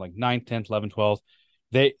guys from like 9th, 10th, 11th, 12th.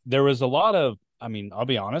 There was a lot of, I mean, I'll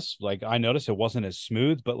be honest, like I noticed it wasn't as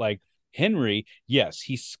smooth, but like Henry, yes,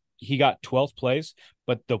 he got 12th place.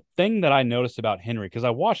 But the thing that I noticed about Henry, because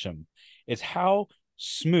I watched him, is how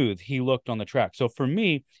smooth he looked on the track. So for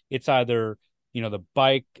me, it's either, the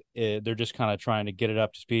bike, they're just kind of trying to get it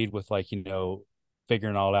up to speed with like,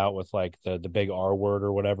 figuring all out with like the big R word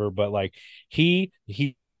or whatever. But like he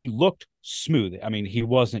looked smooth. I mean, he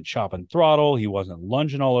wasn't chopping throttle, he wasn't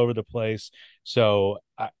lunging all over the place. So,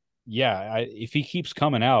 if he keeps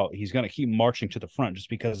coming out, he's going to keep marching to the front just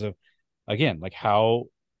because of, again, like how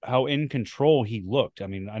how in control he looked. I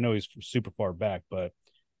mean, I know he's super far back, but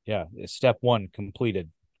yeah, step one completed.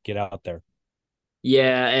 Get out there.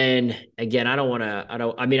 Yeah, and again,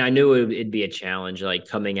 I mean, I knew it'd be a challenge, like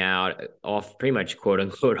coming out off pretty much quote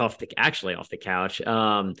unquote off the couch.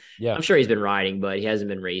 Yeah. I'm sure he's been riding, but he hasn't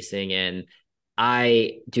been racing. And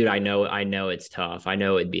dude, I know it's tough. I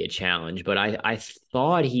know it'd be a challenge, but I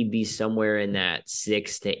thought he'd be somewhere in that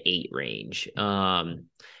 6 to 8 range.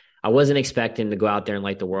 I wasn't expecting to go out there and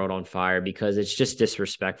light the world on fire because it's just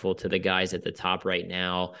disrespectful to the guys at the top right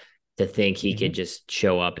now to think he Mm-hmm. could just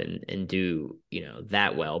show up and do,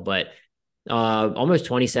 that well. But almost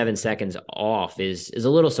 27 seconds off is a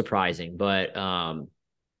little surprising, but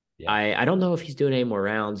Yeah. I don't know if he's doing any more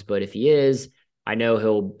rounds, but if he is, I know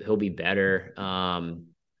he'll be better.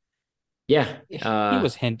 Yeah.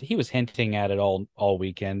 He was hinting at it all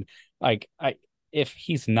weekend. Like I if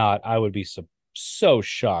he's not, I would be so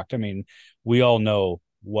shocked. I mean, we all know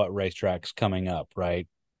what racetrack's coming up, right?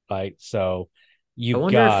 Like so I you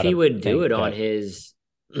wonder if he gotta would do think it on that his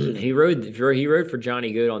he rode for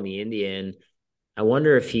Johnny Good on the Indian. I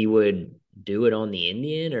wonder if he would do it on the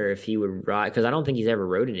Indian or if he would ride because I don't think he's ever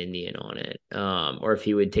rode an Indian on it. Or if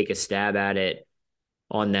he would take a stab at it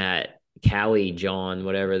on that Cali John,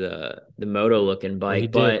 whatever the moto looking well he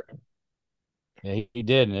bike. did. But Yeah, he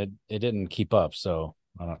did, and it didn't keep up. So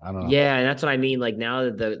I don't know. yeah, and that's what I mean. Like now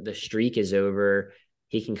that the streak is over,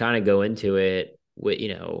 he can kind of go into it with,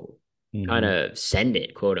 kind Hmm. of send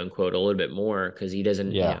it, quote unquote, a little bit more because he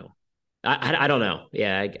doesn't, Yeah. I don't know.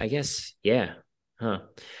 Yeah, I guess, yeah. Huh.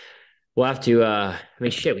 We'll have to I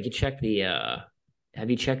mean shit, we could check the have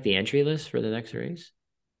you checked the entry list for the next race?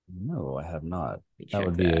 No, I have not. Let me That check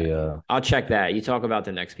would be that. a I'll check that. You talk about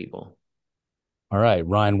the next people. all right.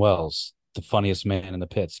 Ryan Wells, the funniest man in the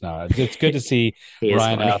pits. Now it's good to see He is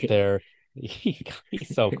Ryan out funny. there. He's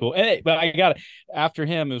so cool. But I got it. After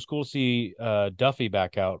him, it was cool to see Duffy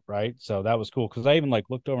back out, right? So that was cool because I even like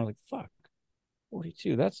looked over and like, fuck,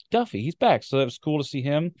 42. That's Duffy. He's back. So that was cool to see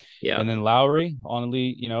him. Yeah. And then Lowry on the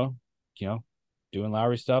lead, doing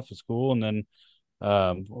Lowry stuff is cool. And then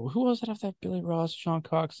who was it after that? Billy Ross, Sean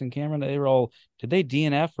Cox, and Cameron. They were all did they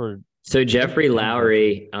DNF or So I think Jeffrey they did both of them.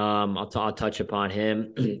 Lowry, I'll touch upon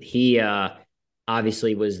him. He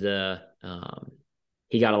obviously was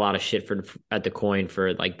he got a lot of shit for at the coin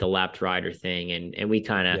for like the lapped rider thing, and we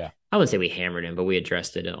kind of Yeah. I wouldn't say we hammered him, but we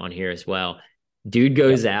addressed it on here as well. Dude Yep.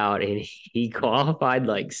 goes out and he qualified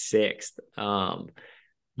like sixth.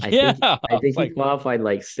 I Yeah. think I I was think he like, qualified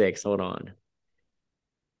like sixth. Hold on.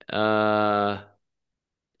 Uh,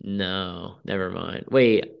 no, never mind.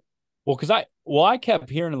 Wait, I kept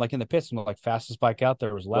hearing like in the pits, like fastest bike out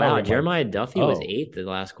there was Lowry. wow, I'm like, Jeremiah Duffy was oh, eighth the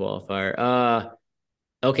last qualifier.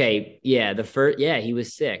 Okay, yeah, he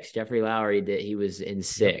was sixth. Jeffrey Lowry did he was in yep.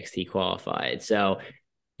 sixth. He qualified. So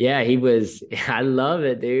yeah, he was I love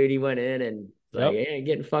it, dude. He went in and like, Yep. yeah,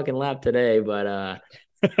 getting fucking lapped today, but I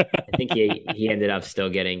think he ended up still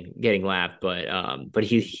getting lapped, but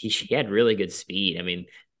he had really good speed. I mean,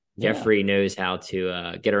 Yeah. Jeffrey knows how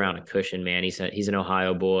to get around a cushion, man. He's an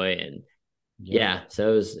Ohio boy, and Yep. yeah,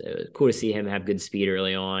 so it was cool to see him have good speed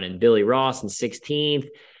early on. And Billy Ross in 16th,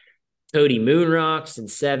 Cody Moonrocks in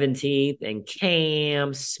 17th, and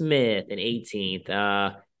Cam Smith in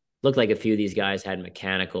 18th. Looked like a few of these guys had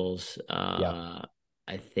mechanicals. Yeah.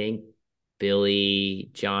 I think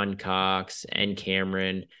Billy, John Cox, and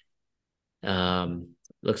Cameron.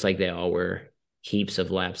 Looks like they all were heaps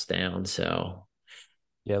of laps down. So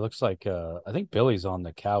Yeah. It looks like I think Billy's on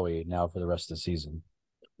the Cowie now for the rest of the season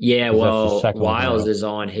yeah, because that's the well, second one in a Wiles row. is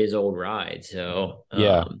on his old ride. So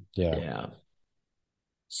Yeah. Yeah. yeah.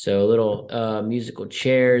 So a little musical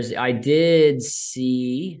chairs. I did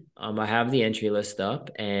see I have the entry list up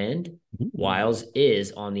and Ooh, Wiles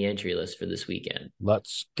is on the entry list for this weekend.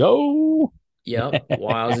 let's go. Yep,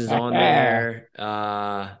 Wiles is on there.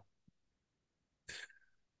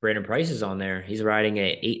 Brandon Price is on there. He's riding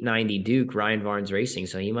a 890 Duke Ryan Varnes Racing,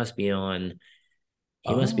 so he must be on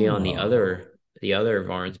Oh, the other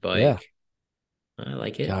Varnes yeah. bike. I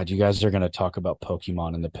like it. God, you guys are gonna talk about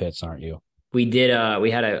Pokemon in the pits, aren't you? We did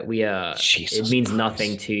we it Jesus means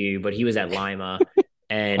nothing Christ. to you, but he was at Lima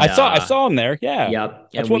and I saw him there. Yeah. yep,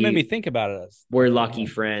 That's and what made me think about it. we're Oh lucky man.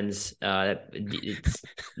 friends. It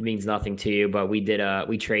means nothing to you, but we did a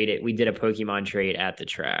Pokemon trade at the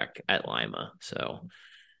track at Lima. So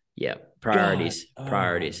yeah, God. Oh, I'm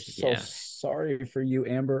priorities. so Yeah. sorry for you,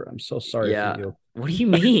 Amber. I'm so sorry for Yeah. you. What do you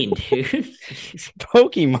mean, dude?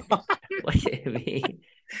 Pokemon. What do you mean?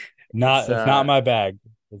 It's Not it's not my bag.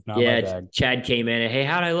 It's not my yeah, bag. Chad came in and hey,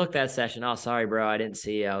 how'd I look that session? Oh, sorry, bro. I didn't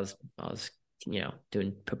see. I was,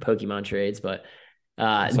 doing Pokemon trades, but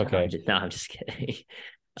It's okay. no, I'm just kidding.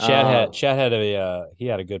 Uh, Chad had a he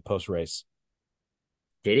had a good post race.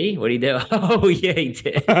 did he? What did he do? Oh, yeah, he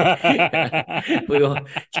did. We won't,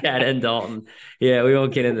 Chad and Dalton. Yeah, we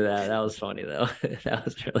won't get into that. That was funny, though. That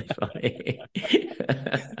was really funny.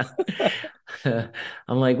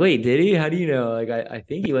 I'm like, wait, did he? How do you know? Like, I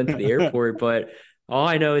think he went to the airport, but all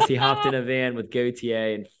I know is he hopped in a van with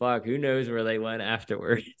Gautier and fuck, who knows where they went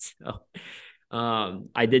afterwards. So,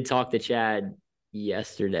 I did talk to Chad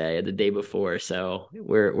yesterday, the day before, so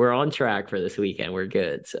we're on track for this weekend. We're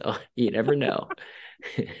good. So you never know.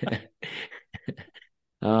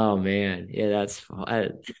 Oh man, yeah, that's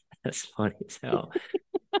funny as hell.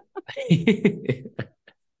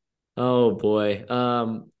 Oh boy.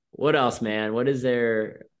 What else, man? What is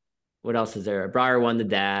there? What else is there? Breyer won the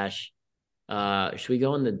dash. Should we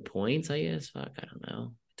go on the points? I guess. Fuck, I don't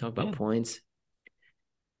know. Talk about Yeah, points.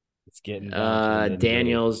 it's getting down to the nitty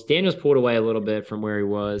gritty. Daniels pulled away a little bit from where he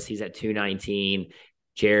was. He's at 219.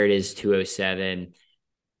 Jared is 207.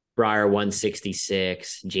 Breyer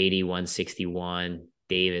 166, JD 161,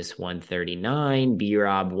 Davis 139, B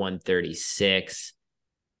Rob 136.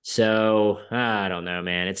 So I don't know,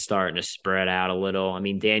 man. It's starting to spread out a little. I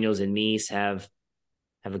mean, Daniels and Meese have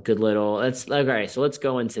a good little. Let's all right. So let's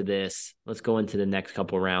go into this. Let's go into the next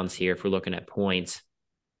couple rounds here if we're looking at points.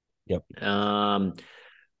 Yep.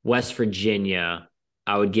 West Virginia,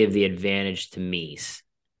 I would give the advantage to Meese.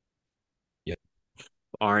 Yep.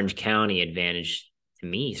 Orange County advantage to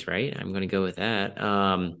Meese, right? I'm going to go with that.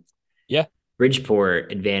 Yeah.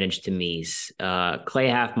 Bridgeport advantage to Meese. Clay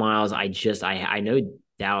half miles. I know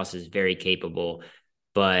Dallas is very capable,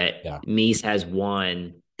 but Yeah. Meese has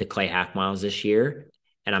won the Clay half miles this year,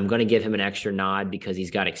 and I'm going to give him an extra nod because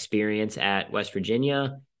he's got experience at West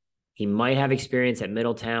Virginia. He might have experience at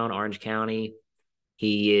Middletown, Orange County.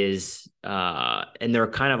 He is, and they're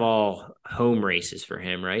kind of all home races for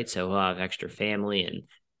him, right? So he'll have extra family and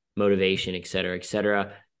motivation, et cetera, et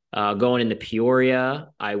cetera. Going into Peoria,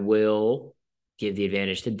 I will give the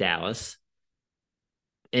advantage to Dallas.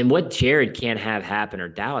 And what Jared can't have happen or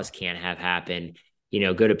Dallas can't have happen,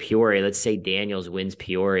 go to Peoria. Let's say Daniels wins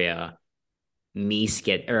Peoria.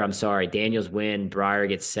 Daniels win, Breyer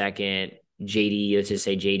gets second, JD, let's just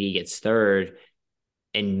say JD gets third,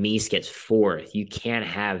 and Meese gets fourth. You can't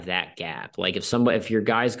have that gap. Like if your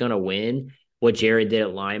guy's gonna win, what Jared did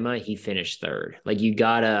at Lima, he finished third. Like you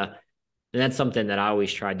gotta, and that's something that I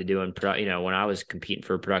always tried to do when I was competing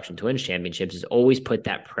for production twins championships is always put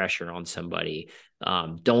that pressure on somebody.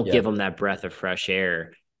 Don't Yeah. give them that breath of fresh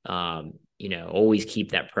air. Always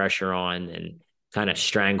keep that pressure on and kind of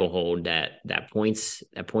stranglehold that points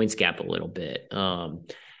gap a little bit.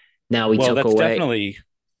 Now we Well, took that's away. definitely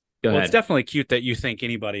Go well, it's ahead. definitely cute that you think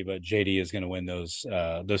anybody but JD is going to win those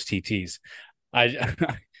TTs. I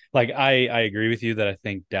I agree with you that I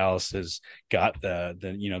think Dallas has got the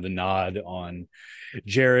nod on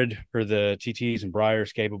Jared for the TTs and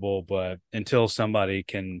Breyer's capable, but until somebody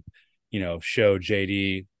can show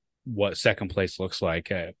JD what second place looks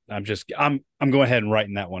like, I'm going ahead and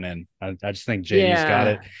writing that one in. I just think JD's got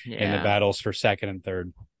it Yeah, in the yeah. battles for second and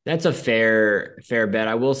third. That's a fair bet.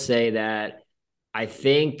 I will say that I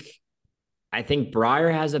think I think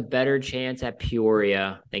Breyer has a better chance at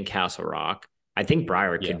Peoria than Castle Rock. I think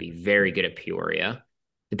Breyer could Yeah. be very good at Peoria,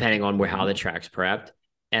 depending on how the Oh, track's prepped.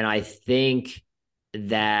 And I think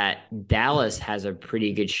that Dallas has a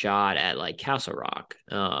pretty good shot at like Castle Rock.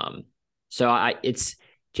 So it's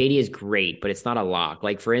JD is great, but it's not a lock.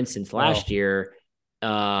 Like for instance, well, last year,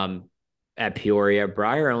 um, at Peoria,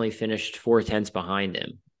 Breyer only finished 4 tenths behind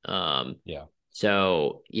him. yeah.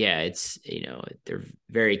 So yeah, they're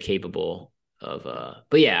very capable of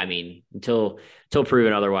but yeah, I mean, until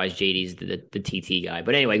proven otherwise, JD's the TT guy.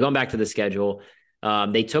 But anyway, going back to the schedule,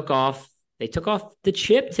 they took off the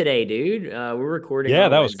chip today, dude. We're recording Yeah,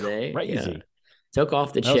 on that was Wednesday. Yeah. crazy. Took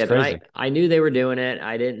off the That was chip, and I crazy. I knew they were doing it.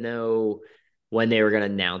 I didn't know when they were going to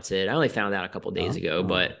announce it. I only found out a couple days ago, Oh.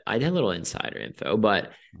 but I had a little insider info.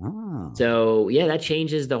 But Oh, so yeah, that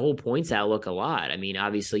changes the whole points outlook a lot. I mean, it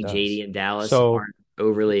obviously does. JD and Dallas So, aren't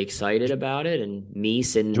overly excited about it, and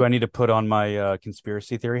Meese do I and need to put on my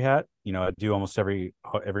conspiracy theory hat? I do almost every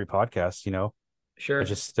podcast. I sure,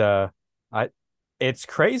 just I it's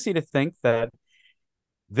crazy to think that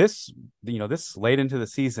this this late into the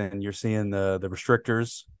season you're seeing the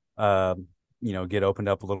restrictors get opened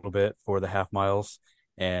up a little bit for the half miles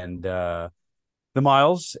and the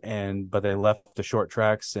miles, and but they left the short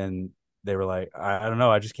tracks, and they were like, I don't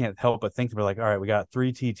know, I just can't help but think they were like, all right, we got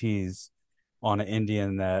 3 TTs on an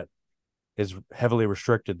Indian that is heavily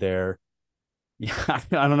restricted there. Yeah,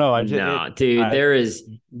 I don't know. I just it no, dude, I there is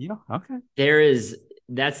okay. there is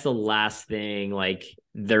that's the last thing like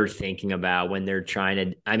they're thinking about when they're trying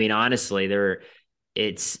to. I mean, honestly,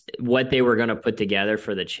 it's what they were going to put together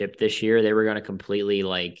for the chip this year. They were going to completely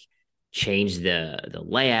like change the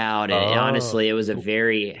layout, and Oh, honestly, it was a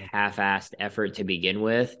very half-assed effort to begin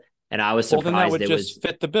with. And I was well, then that surprised would it was. just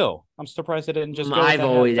fit the bill. I'm surprised they didn't just go with I've that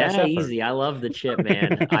always half-ass that effort. easy. I love the chip,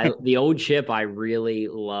 man. I the old chip I really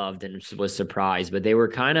loved and was surprised, but they were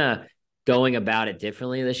kind of going about it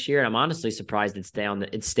differently this year. And I'm honestly surprised it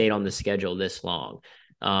stayed on the schedule this long.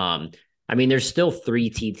 Um, I mean, there's still three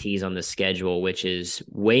TTs on the schedule, which is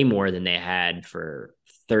way more than they had for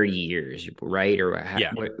 30 years, right? Or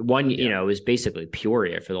Yeah, one, yeah, it was basically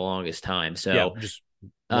Peoria for the longest time. yeah. So, Just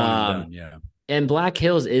one and um, done. Yeah, and Black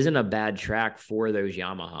Hills isn't a bad track for those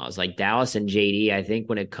Yamahas. Like Dallas and JD, I think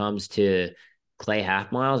when it comes to clay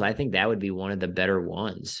half miles, I think that would be one of the better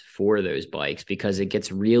ones for those bikes because it gets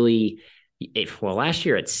really well, last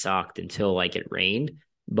year it sucked until like it rained,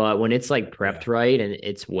 but when it's like yeah. prepped right and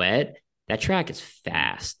it's wet, that track is Mhm.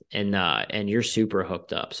 fast and you're super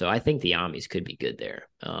hooked up. So I think the Amis could be good there.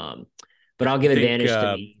 But I'll Do you give think? advantage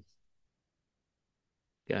to me.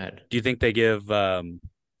 Go ahead. Do you think they give?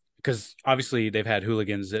 Because obviously they've had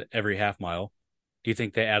hooligans at every half mile. Do you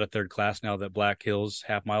think they add a third class now that Black Hills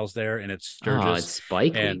half miles there and it's Oh, Sturgis? it's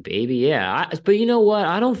Spike Week, And baby. Yeah. But you know what?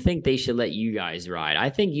 I don't think they should let you guys ride.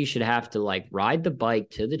 I think you should have to like ride the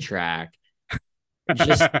bike to the track.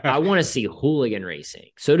 Just, I want to see hooligan racing.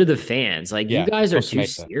 So do the fans. Like, you yeah, guys are Costa too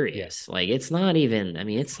Mesa. Yeah. serious. Like, it's not even, I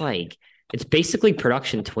mean, it's like, it's basically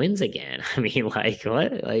production twins again. I mean, like,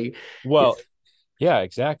 what? Like, Well, it's yeah,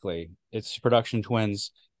 exactly. It's production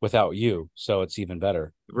twins without you, so it's even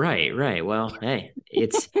better. right, right. Well, hey,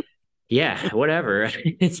 it's, yeah, whatever.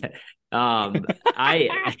 It's,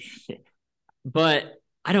 I, but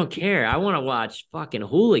I don't care. I want to watch fucking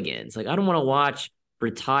hooligans. Like I don't want to watch Yeah,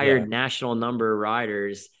 retired national number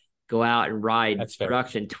riders go out and ride that's fair.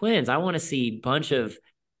 production twins. I want to see a bunch of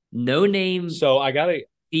no name So I gotta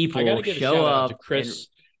people give a show shout out to up and Chris.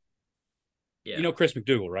 You yeah. know Chris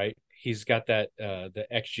McDougal, right? He's got that the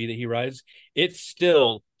XG that he rides. It's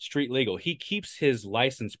still street legal. He keeps his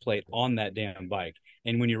license plate on that damn bike,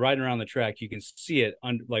 and when you're riding around the track, you can see it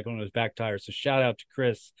like on his back tires. So shout out to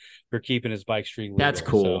Chris for keeping his bike street That's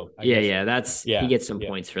legal. cool. So I Yeah, guess yeah. That's he yeah, gets some yeah,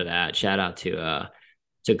 points for that. Shout out to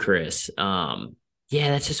Chris. Yeah,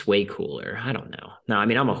 that's just way cooler. I don't know. No, I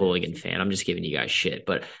mean I'm a it is. hooligan fan. I'm just giving you guys shit,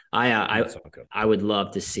 but That's okay. I would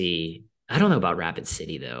love to see. I don't know about Rapid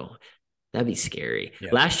City though. That'd be scary.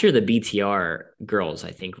 Yeah. Last year, the BTR girls,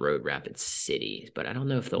 I think, rode Rapid City, but I don't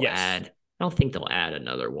know if they'll Yes. add. I don't think they'll add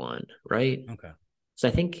another one, right? Okay. So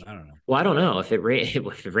I think. I don't know. Well, I don't know if it rain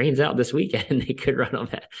if it rains out this weekend, they could run on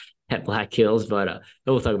at Black Hills, but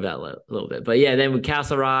we'll talk about it a little bit. But yeah, then with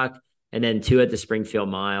Castle Rock, and then two at the Springfield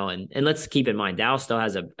Mile, and let's keep in mind Dow still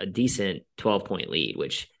has a decent 12-point lead,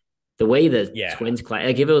 which the way the Yeah. twins class,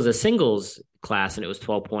 like if it was a singles class and it was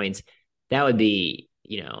 12 points, that would be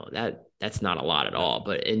that's not a lot at No. all.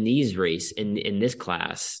 But in these race in this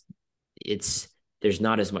class, it's there's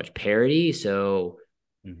not as much parity. So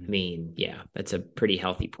I Mm-hmm. mean, yeah, that's a pretty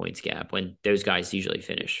healthy points gap when those guys usually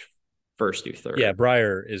finish first through Yeah, third.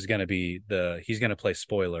 Breyer is going to be he's going to play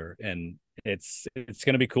spoiler, and it's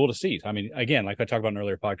going to be cool to see. I mean, again, like I talked about in an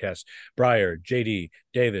earlier podcast, Breyer, JD,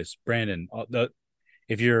 Davis, Brandon,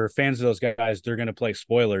 if you're fans of those guys, they're going to play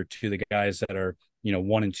spoiler to the guys that are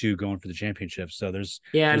 1 and 2 going for the championship. So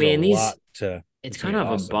Yeah, I there's a mean lot these. to It's it's kind going to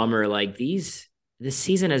be of a awesome. bummer. Like these, this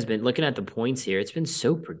season has been looking at the points here. It's been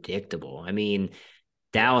so predictable. I mean, Yeah,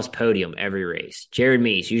 Dallas podium every race. Jared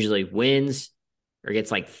Meese usually wins or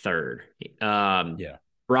gets like third. Um, yeah,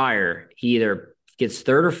 Breyer, he either gets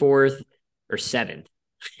third or fourth or seventh.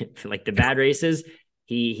 Like the bad races,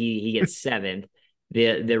 he gets seventh.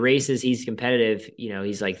 The races he's competitive,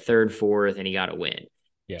 he's like third, fourth, and he got a win.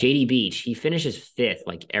 yeah. JD Beach, he finishes fifth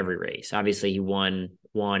like every race. Obviously, he won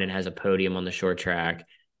one and has a podium on the short track.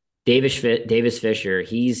 Davis Fisher,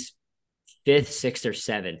 he's fifth, sixth, or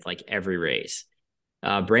seventh like every race.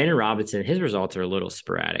 Brandon Robinson, his results are a little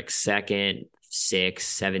sporadic. Second, sixth,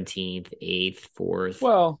 17th, eighth, fourth.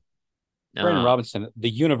 Well, Brandon Um, Robinson, the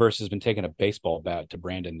universe has been taking a baseball bat to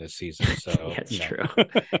Brandon this season. yeah, So it's true.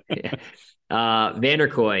 Yeah.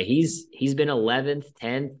 Vanderkoy, he's been 11th,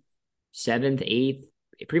 10th, 7th, 8th,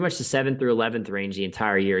 pretty much the 7th through 11th range the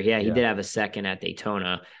entire year. Yeah, he yeah, did have a second at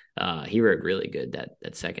Daytona. He rode really good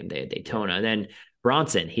that second day at yeah, Daytona. And then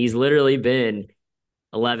Bronson, he's literally been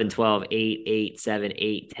 11, 12, 8, 8, 7,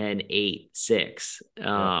 8, 10, 8, 6.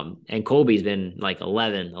 yeah. And Colby's been like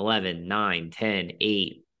 11, 11, 9, 10,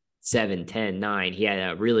 8, 7, 10, 9. He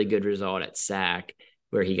had a really good result at SAC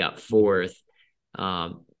where he got Mhm. fourth.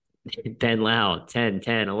 Um, Ben Lau, 10,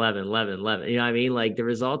 10, 11, 11, 11. You know what I mean? Like the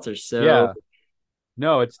results are so, Yeah.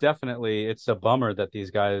 No, it's a bummer that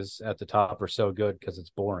these guys at the top are so good because it's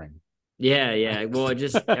boring. yeah, yeah. Well, it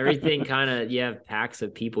just everything kind of, you have packs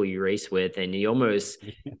of people you race with, and you almost,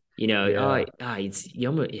 Yeah, it's you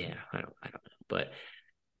almost, yeah, I don't know. But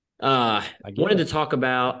I get wanted to it. talk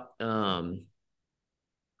about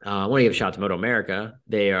I want to give a shout out to Moto America.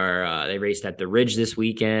 They raced at the Ridge this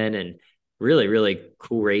weekend and really, really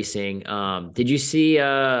cool racing. Did you see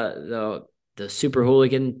the super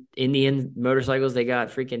hooligan Indian motorcycles? They got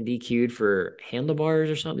freaking DQ'd for handlebars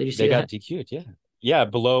or something. Did you see They got that? DQ'd. Yeah, yeah.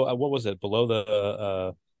 Below what was it? Below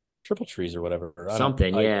the triple trees or whatever. I don't.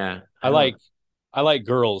 Something, yeah. I I don't. like I like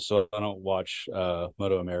girls, so I don't watch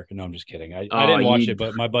Moto America. No, I'm just kidding. I Oh, didn't watch it, you.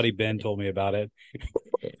 but my buddy Ben told me about it.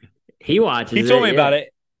 He He watches told it. me Yeah, about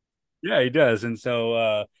it. Yeah, he does. And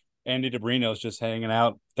so Andy DeBrino's just hanging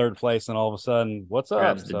out third place, and all of a sudden, what's up?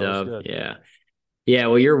 grabs the So it's dub. good. Yeah. Yeah,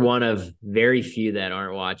 well, you're one of very few that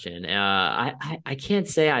aren't watching. I can't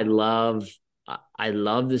say I love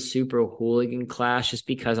the super hooligan class just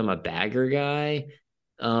because I'm a bagger guy.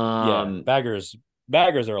 Yeah, Um, baggers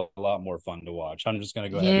are a lot more fun to watch. I'm just going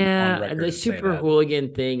to go ahead and on yeah, record the and say super that.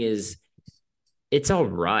 hooligan thing is it's all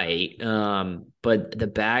right. But the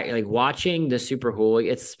bag like watching the super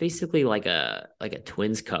hooligan, it's basically like a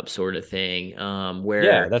Twins Cup sort of thing. Yeah,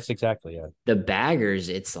 Where that's exactly it. the baggers,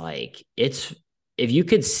 it's like it's if you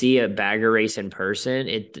could see a bagger race in person,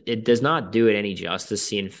 it does not do it any justice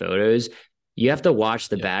seeing photos. You have to watch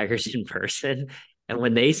the Yeah. baggers in person. And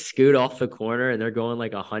when they scoot off the corner and they're going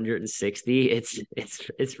like 160, it's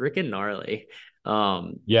freaking gnarly.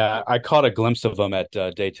 Um, Yeah, I caught a glimpse of them at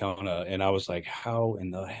Daytona, and I was like, "How in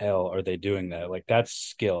the hell are they doing that? Like, that's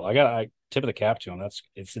skill. I tip of the cap to them.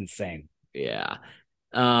 It's insane." yeah.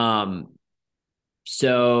 Um,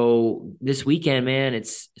 so this weekend, man,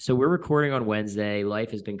 it's so we're recording on Wednesday.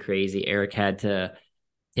 Life has been crazy. Eric had to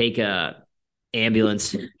take a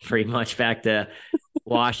ambulance pretty much back to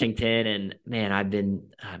Washington. And man,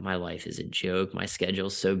 my life is a joke. My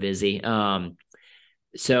schedule's so busy.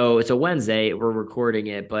 So it's a Wednesday, we're recording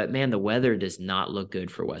it, but man, the weather does not look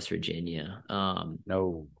good for West Virginia.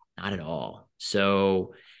 No. Not at all.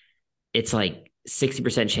 So it's like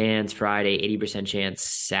 60% chance Friday, 80% chance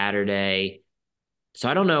Saturday. So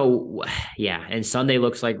I don't know. Yeah. And Sunday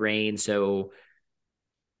looks like rain. So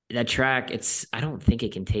that track, I don't think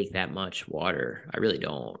it can take that much water. I really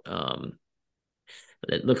don't.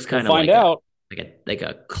 It looks We'll kind of find like a out. like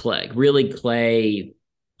a clay, really clay Yeah.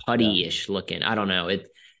 putty-ish looking. I don't know.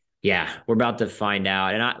 Yeah, we're about to find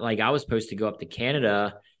out. And I was supposed to go up to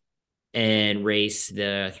Canada and race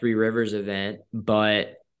the Three Rivers event,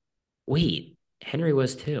 but wait, Henry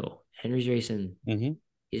was too. Henry's racing, Hmm.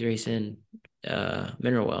 he's racing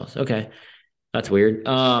Mineral Wells. Okay. That's weird.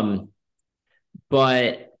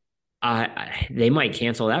 But they might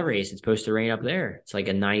cancel that race. It's supposed to rain up there. It's like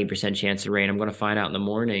a 90% chance of rain. I'm going to find out in the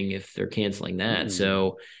morning if they're canceling that. Mm.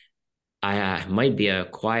 So I might be a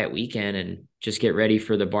quiet weekend and just get ready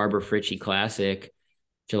for the Barbara Fritchie Classic,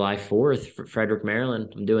 July 4th for Frederick,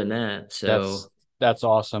 Maryland. I'm doing that. That's So that's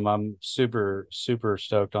awesome. I'm super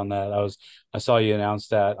stoked on that. I saw you announce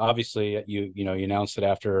that. Obviously, you announced it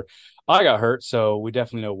after I got hurt, so we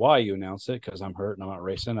definitely know why you announced it because I'm hurt and I'm not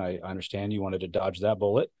racing. I understand you wanted to dodge that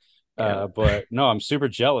bullet. yeah, But no, I'm super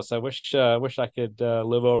jealous. I wish I could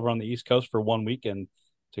live over on the East Coast for one weekend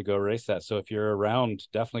to go race that. So if you're around,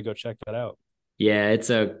 definitely go check that out. yeah, it's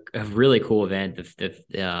a really cool event.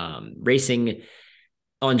 The racing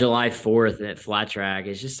on July 4th at flat track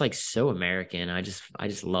is just like so American. I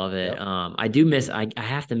just love it. Yep. I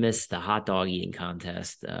have to miss the hot dog eating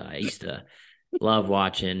contest. I used to love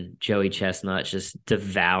watching Joey Chestnut just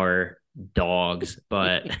devour dogs,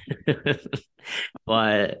 but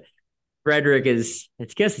but Frederick is I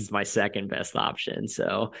guess it's my second best option.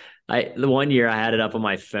 So the one year I had it up on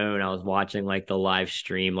my phone, I was watching like the live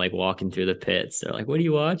stream, like walking through the pits. They're like, "What are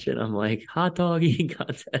you watching?" I'm like, "Hot dog eating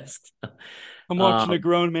contest." I'm watching a um,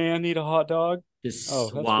 grown man eat a hot dog. just Oh,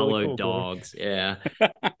 that's really swallow cool, Corey. dogs. Yeah.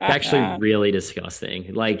 It's actually really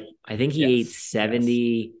disgusting. Like I think he ate Yes,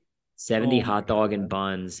 yes. 70 Oh my hot dog and God.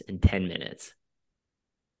 buns in 10 minutes.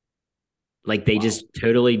 Like they Wow. just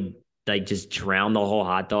totally like just drown the whole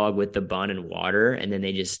hot dog with the bun and water and then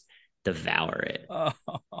they just devour it. Oh,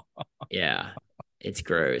 Yeah. It's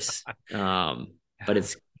gross. But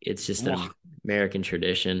it's just an American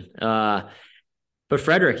tradition. But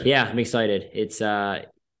Frederick, yeah, I'm excited.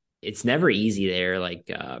 It's never easy there. Like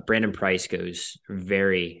Brandon Price goes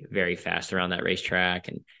very, very fast around that racetrack.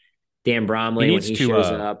 And Dan he Bromley, when needs he to shows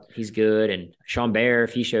up, he's good. And Sean Bear,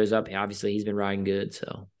 if he shows up, obviously he's been riding good.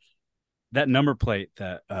 So that number plate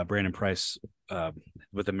that Brandon Price uh,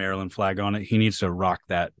 with the Maryland flag on it, he needs to rock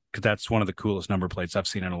that because that's one of the coolest number plates I've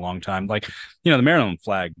seen in a long time. Like, the Maryland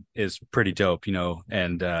flag is pretty dope,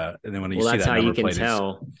 and then when you Well, see that's that how you number can plate,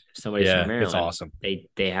 tell somebody's from yeah, it's Maryland. awesome.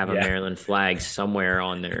 They have a Yeah, Maryland flag somewhere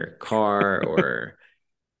on their car, or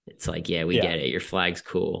it's like, yeah, we yeah, get it. Your flag's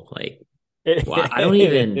cool. Like, well,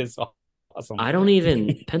 it is awesome. I don't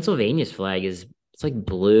even Pennsylvania's flag is it's like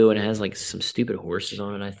blue and it has like some stupid horses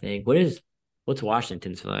on it, I think. What's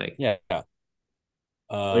Washington's flag? Yeah,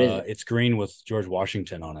 What is it's green with George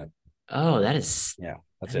Washington on it. Oh, that is Yeah, I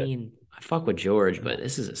that's it. mean, I fuck with George, but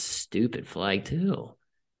this is a stupid flag too.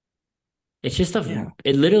 It's just Yeah,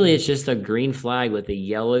 it literally is just a green flag with a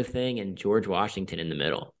yellow thing and George Washington in the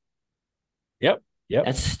middle. yep, yep.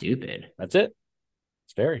 That's stupid. That's it.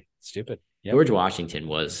 It's very stupid. Yep, George Washington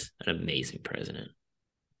was an amazing president.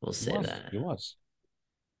 We'll he say was. that. He was.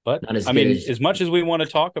 But Not as I good mean, as as much as we want to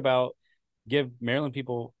talk about give Maryland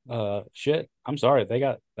people shit, I'm sorry, they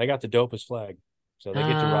got the dopest flag, so they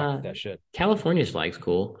get to rock uh that shit. California's flag's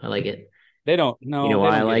cool. I like it. They don't. You No, know they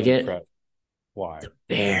why I don't get like any it? credit. Why?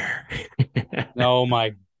 Bear. Oh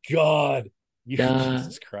my God! You the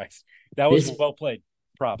Jesus Christ! That was this well played.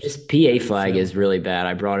 Props. this PA You flag failed. is really bad.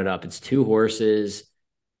 I brought it up. It's two horses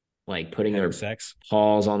like putting Having their sex.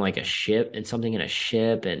 paws on like a ship and something in a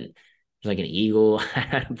ship, and there's like an eagle.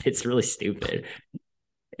 It's really stupid.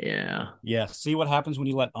 Yeah. Yeah. See what happens when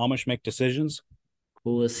you let Amish make decisions.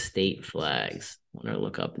 Coolest state flags. I want to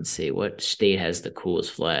look up and see what state has the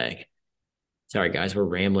coolest flag. Sorry, guys, we're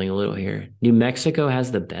rambling a little here. New Mexico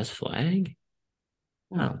has the best flag?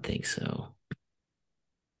 I Huh. don't think so.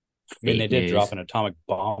 I mean, they Fake did drop news. an atomic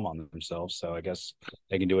bomb on themselves, so I guess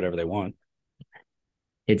they can do whatever they want.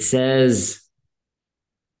 It says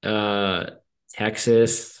uh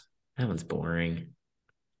Texas. That one's boring.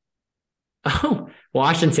 Oh,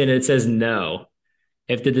 Washington, it says no.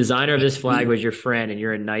 If the designer of this flag was your friend and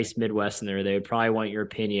you're a nice Midwesterner, they would probably want your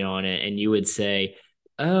opinion on it. And you would say,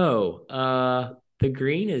 oh, the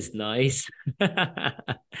green is nice.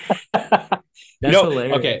 That's Okay,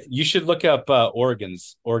 hilarious. you should look up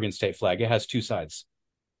Oregon state flag. It has two sides.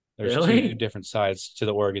 There's two Really? different sides to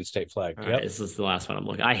the Oregon state flag. All right, Yep. this is the last one I'm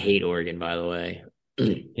looking. I hate Oregon, by the way.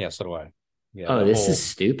 Yeah, so do I. Yeah, Oh, the this is whole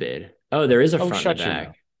stupid. Oh, there is a oh front and a shut your back.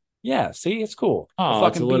 mouth. Yeah, see, it's cool. A Oh,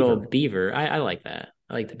 it's a fucking little beaver. beaver. I like that.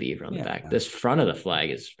 I like the beaver on the back. Yeah. This front of the flag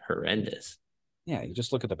is horrendous. Yeah, you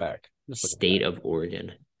just look at the back. Just look at the State back. of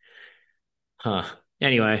Oregon. Huh.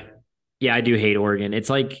 Anyway, yeah, I do hate Oregon. It's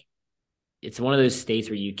like it's one of those states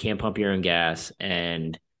where you can't pump your own gas,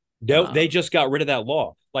 and No, they um, just got rid of that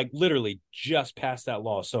law. Like literally just passed that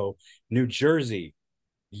law. So New Jersey,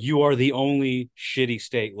 you are the only shitty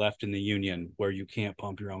state left in the union where you can't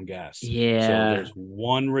pump your own gas. So yeah, there's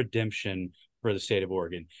one redemption for the state of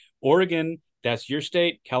Oregon. Oregon, that's your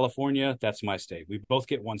state. California, that's my state. We both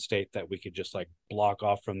get one state that we could just like block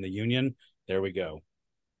off from the union. There we go.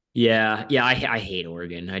 yeah. I hate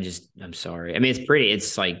Oregon. I'm sorry. I mean, it's pretty.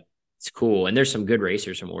 It's like it's cool, and there's some good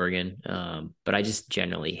racers from Oregon. But I just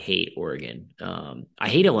generally hate Oregon. I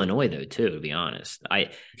hate Illinois though too. To be honest,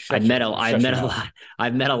 Shut your mouth.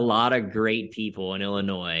 I've met a lot of great people in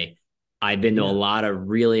Illinois. I've been to a Yeah, lot of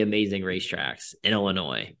really amazing racetracks in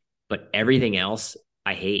Illinois, but everything else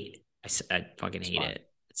I hate. I fucking it's hate fine. it.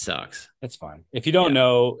 It sucks. That's fine. If you don't Yeah.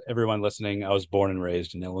 know, everyone listening, I was born and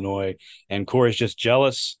raised in Illinois, and Corey's just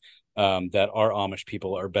jealous that our Amish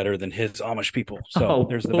people are better than his Amish people. So Oh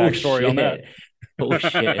there's the backstory on that. bullshit.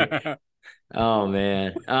 Bullshit. Oh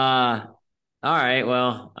man. All right.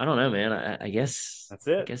 Well, I don't know, man. That's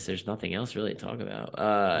I it. guess there's nothing else really to talk about.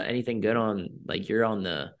 Anything good on like you're on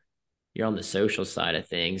the social side of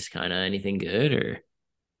things, kind of anything good or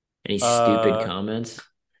any stupid Uh comments?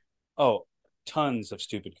 oh, tons of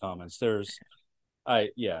stupid comments.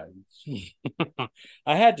 Yeah.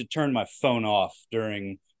 I had to turn my phone off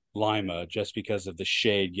during Lima just because of the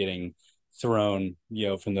shade getting thrown,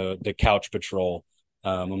 from the couch patrol.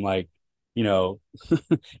 I'm like, you know,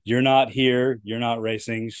 you're not here, you're not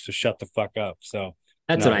racing, so shut the fuck up. So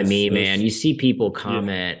That's what no, I it's mean, it man. was You see people yeah.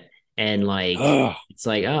 comment and like Ugh, it's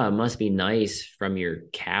like, oh, it must be nice from your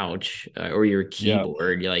couch or your yeah,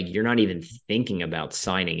 keyboard. You're like, you're not even thinking about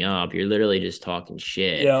signing up. You're literally just talking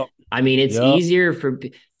shit. yeah, I mean, it's yeah, easier for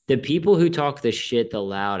the people who talk the shit the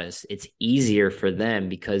loudest. It's easier for them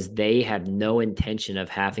because they have no intention of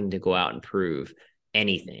having to go out and prove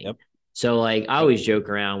anything. yep, So like I yep. always joke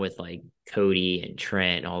around with like Cody and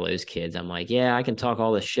Trent and all those kids. I'm like, yeah, I can talk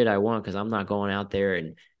all the shit I want because I'm not going out there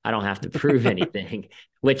and I don't have to prove anything.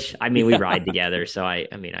 Which I mean, we Yeah. ride together, so I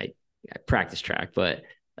practice track, but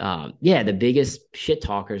yeah, the biggest shit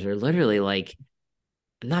talkers are literally like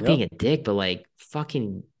I'm not being Yep. a dick, but like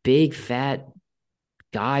fucking big fat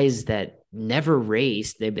guys that never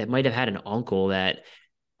raced. They might have had an uncle that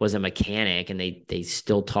was a mechanic, and they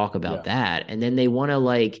still talk about Yeah. that. And then they want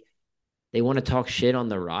to talk shit on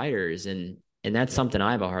the riders, and that's Yep. something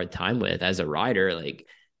I have a hard time with as a rider. Like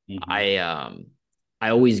Hmm. I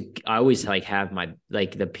always like have my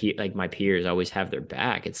like like my peers always have their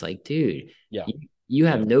back. It's like, dude, Yeah. you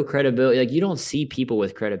have Yep. no credibility. Like you don't see people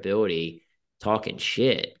with credibility talking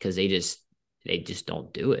shit because they just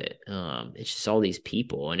don't do it. It's just all these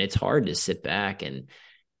people, and it's hard to sit back and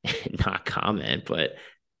not comment, but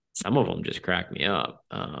some of them just crack me up.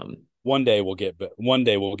 One day we'll get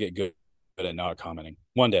good at not commenting.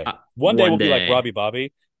 One day One we'll be like day. Robbie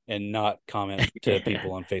Bobby and not comment to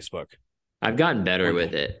people on Facebook. I've gotten better One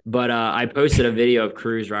with day. it, but I posted a video of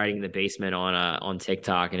Cruz riding in the basement on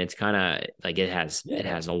TikTok, and it's kind of like it Yeah.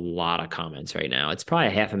 has a lot of comments right now. It's probably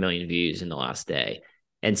 500,000 views in the last day,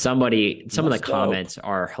 and some of the That's dope. comments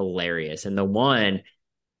are hilarious. And the one,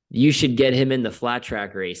 you should get him in the flat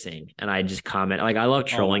track racing, and I just comment like I love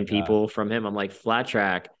Oh my trolling God. people from him. I'm like, flat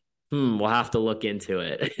track, we'll have to look into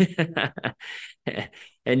it.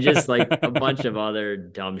 And just like a bunch of other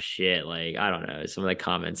dumb shit. Like I don't know, some of the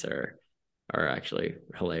comments are actually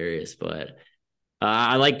hilarious. But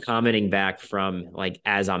I like commenting back from like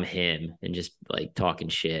as I'm him and just like talking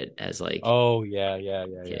shit as like Oh yeah, yeah,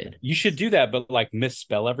 yeah, yeah. kid. You should do that, but like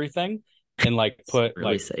misspell everything and like put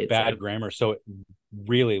Really like say it's bad him. grammar so it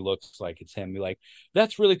really looks like it's him. Be like,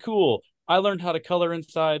 that's really cool. I learned how to color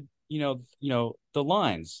inside, the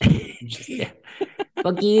lines. Yeah.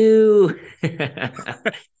 Fuck you.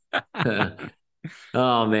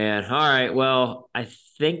 Oh man. All right. Well, I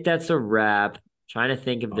think that's a wrap. Trying to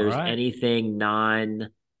think if All there's right. anything non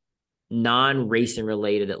racing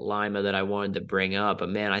related at Lima that I wanted to bring up. But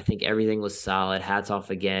man, I think everything was solid. Hats off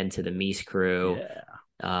again to the Meese crew,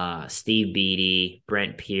 Yeah. Steve Beatty,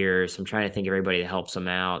 Brent Pierce. I'm trying to think of everybody that helps them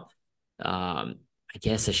out. I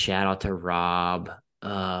guess a shout out to Rob.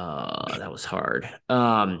 That was hard.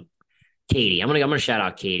 Katie. I'm gonna shout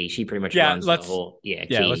out Katie. She pretty much Yeah, runs the let's whole, yeah,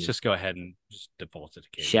 yeah, let's Katie. just go ahead and just default it to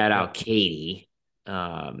Katie. Shout Yep. out Katie.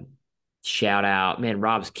 Um, shout out, man,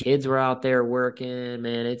 Rob's kids were out there working.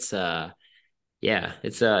 Man, it's cool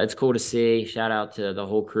to see. Shout out to the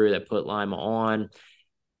whole crew that put Lima on.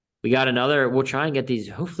 We got another. We'll try and get these.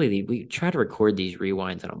 Hopefully, we try to record these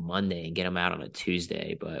rewinds on a Monday and get them out on a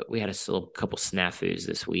Tuesday. But we had a still couple snafus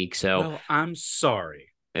this week, so Well, I'm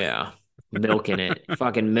sorry. yeah, milking it,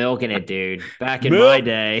 fucking milking it, dude. Back in my Milk.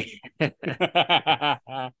 day.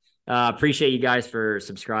 Appreciate you guys for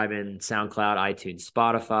subscribing. SoundCloud, iTunes,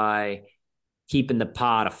 Spotify, keeping the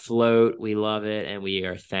pod afloat. We love it, and we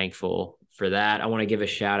are thankful for that. I want to give a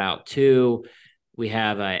shout out to. We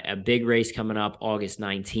have a big race coming up August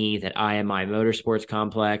 19th at IMI Motorsports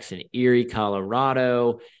Complex in Erie,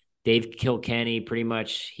 Colorado. Dave Kilkenny, pretty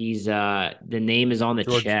much, he's the name is on the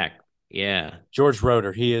George check. Yeah. George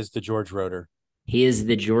Roeder. He is the George Roeder. He is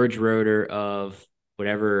the George Roeder of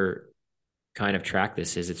whatever kind of track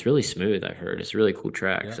this is. It's really smooth, I've heard. It's a really cool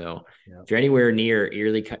track. Yeah. So Yeah. if you're anywhere near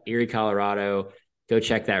Erie, Colorado, go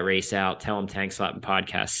check that race out. Tell them Tank Slapping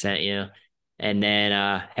Podcast sent you. And then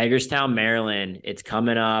Hagerstown, Maryland, it's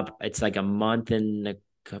coming up. It's like a month and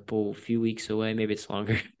few weeks away. Maybe it's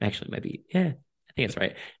longer. Actually, maybe, yeah, I think it's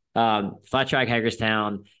right. Flat Track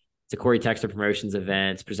Hagerstown. It's a Corey Texter Promotions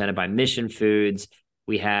event. It's presented by Mission Foods.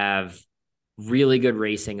 We have really good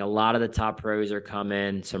racing. A lot of the top pros are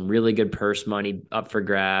coming. Some really good purse money up for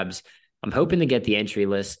grabs. I'm hoping to get the entry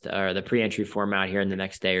list or the pre-entry form out here in the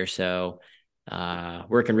next day or so.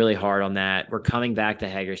 Working really hard on that. We're coming back to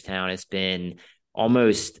Hagerstown. It's been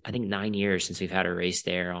almost, I think, 9 years since we've had a race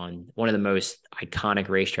there on one of the most iconic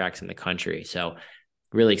racetracks in the country. So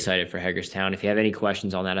really excited for Hagerstown. If you have any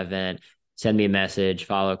questions on that event, send me a message.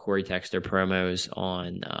 Follow Corey Texter promos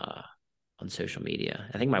on social media.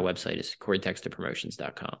 I think my website is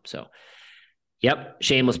CoreyTexterPromotions.com. So, yep,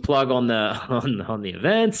 shameless plug on the on the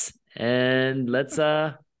events. And let's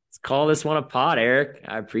call this one a pod, Eric.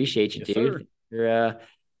 I appreciate you, Yes, sir. dude,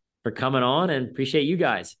 for coming on, and appreciate you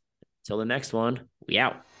guys. Till the next one, we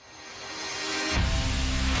out.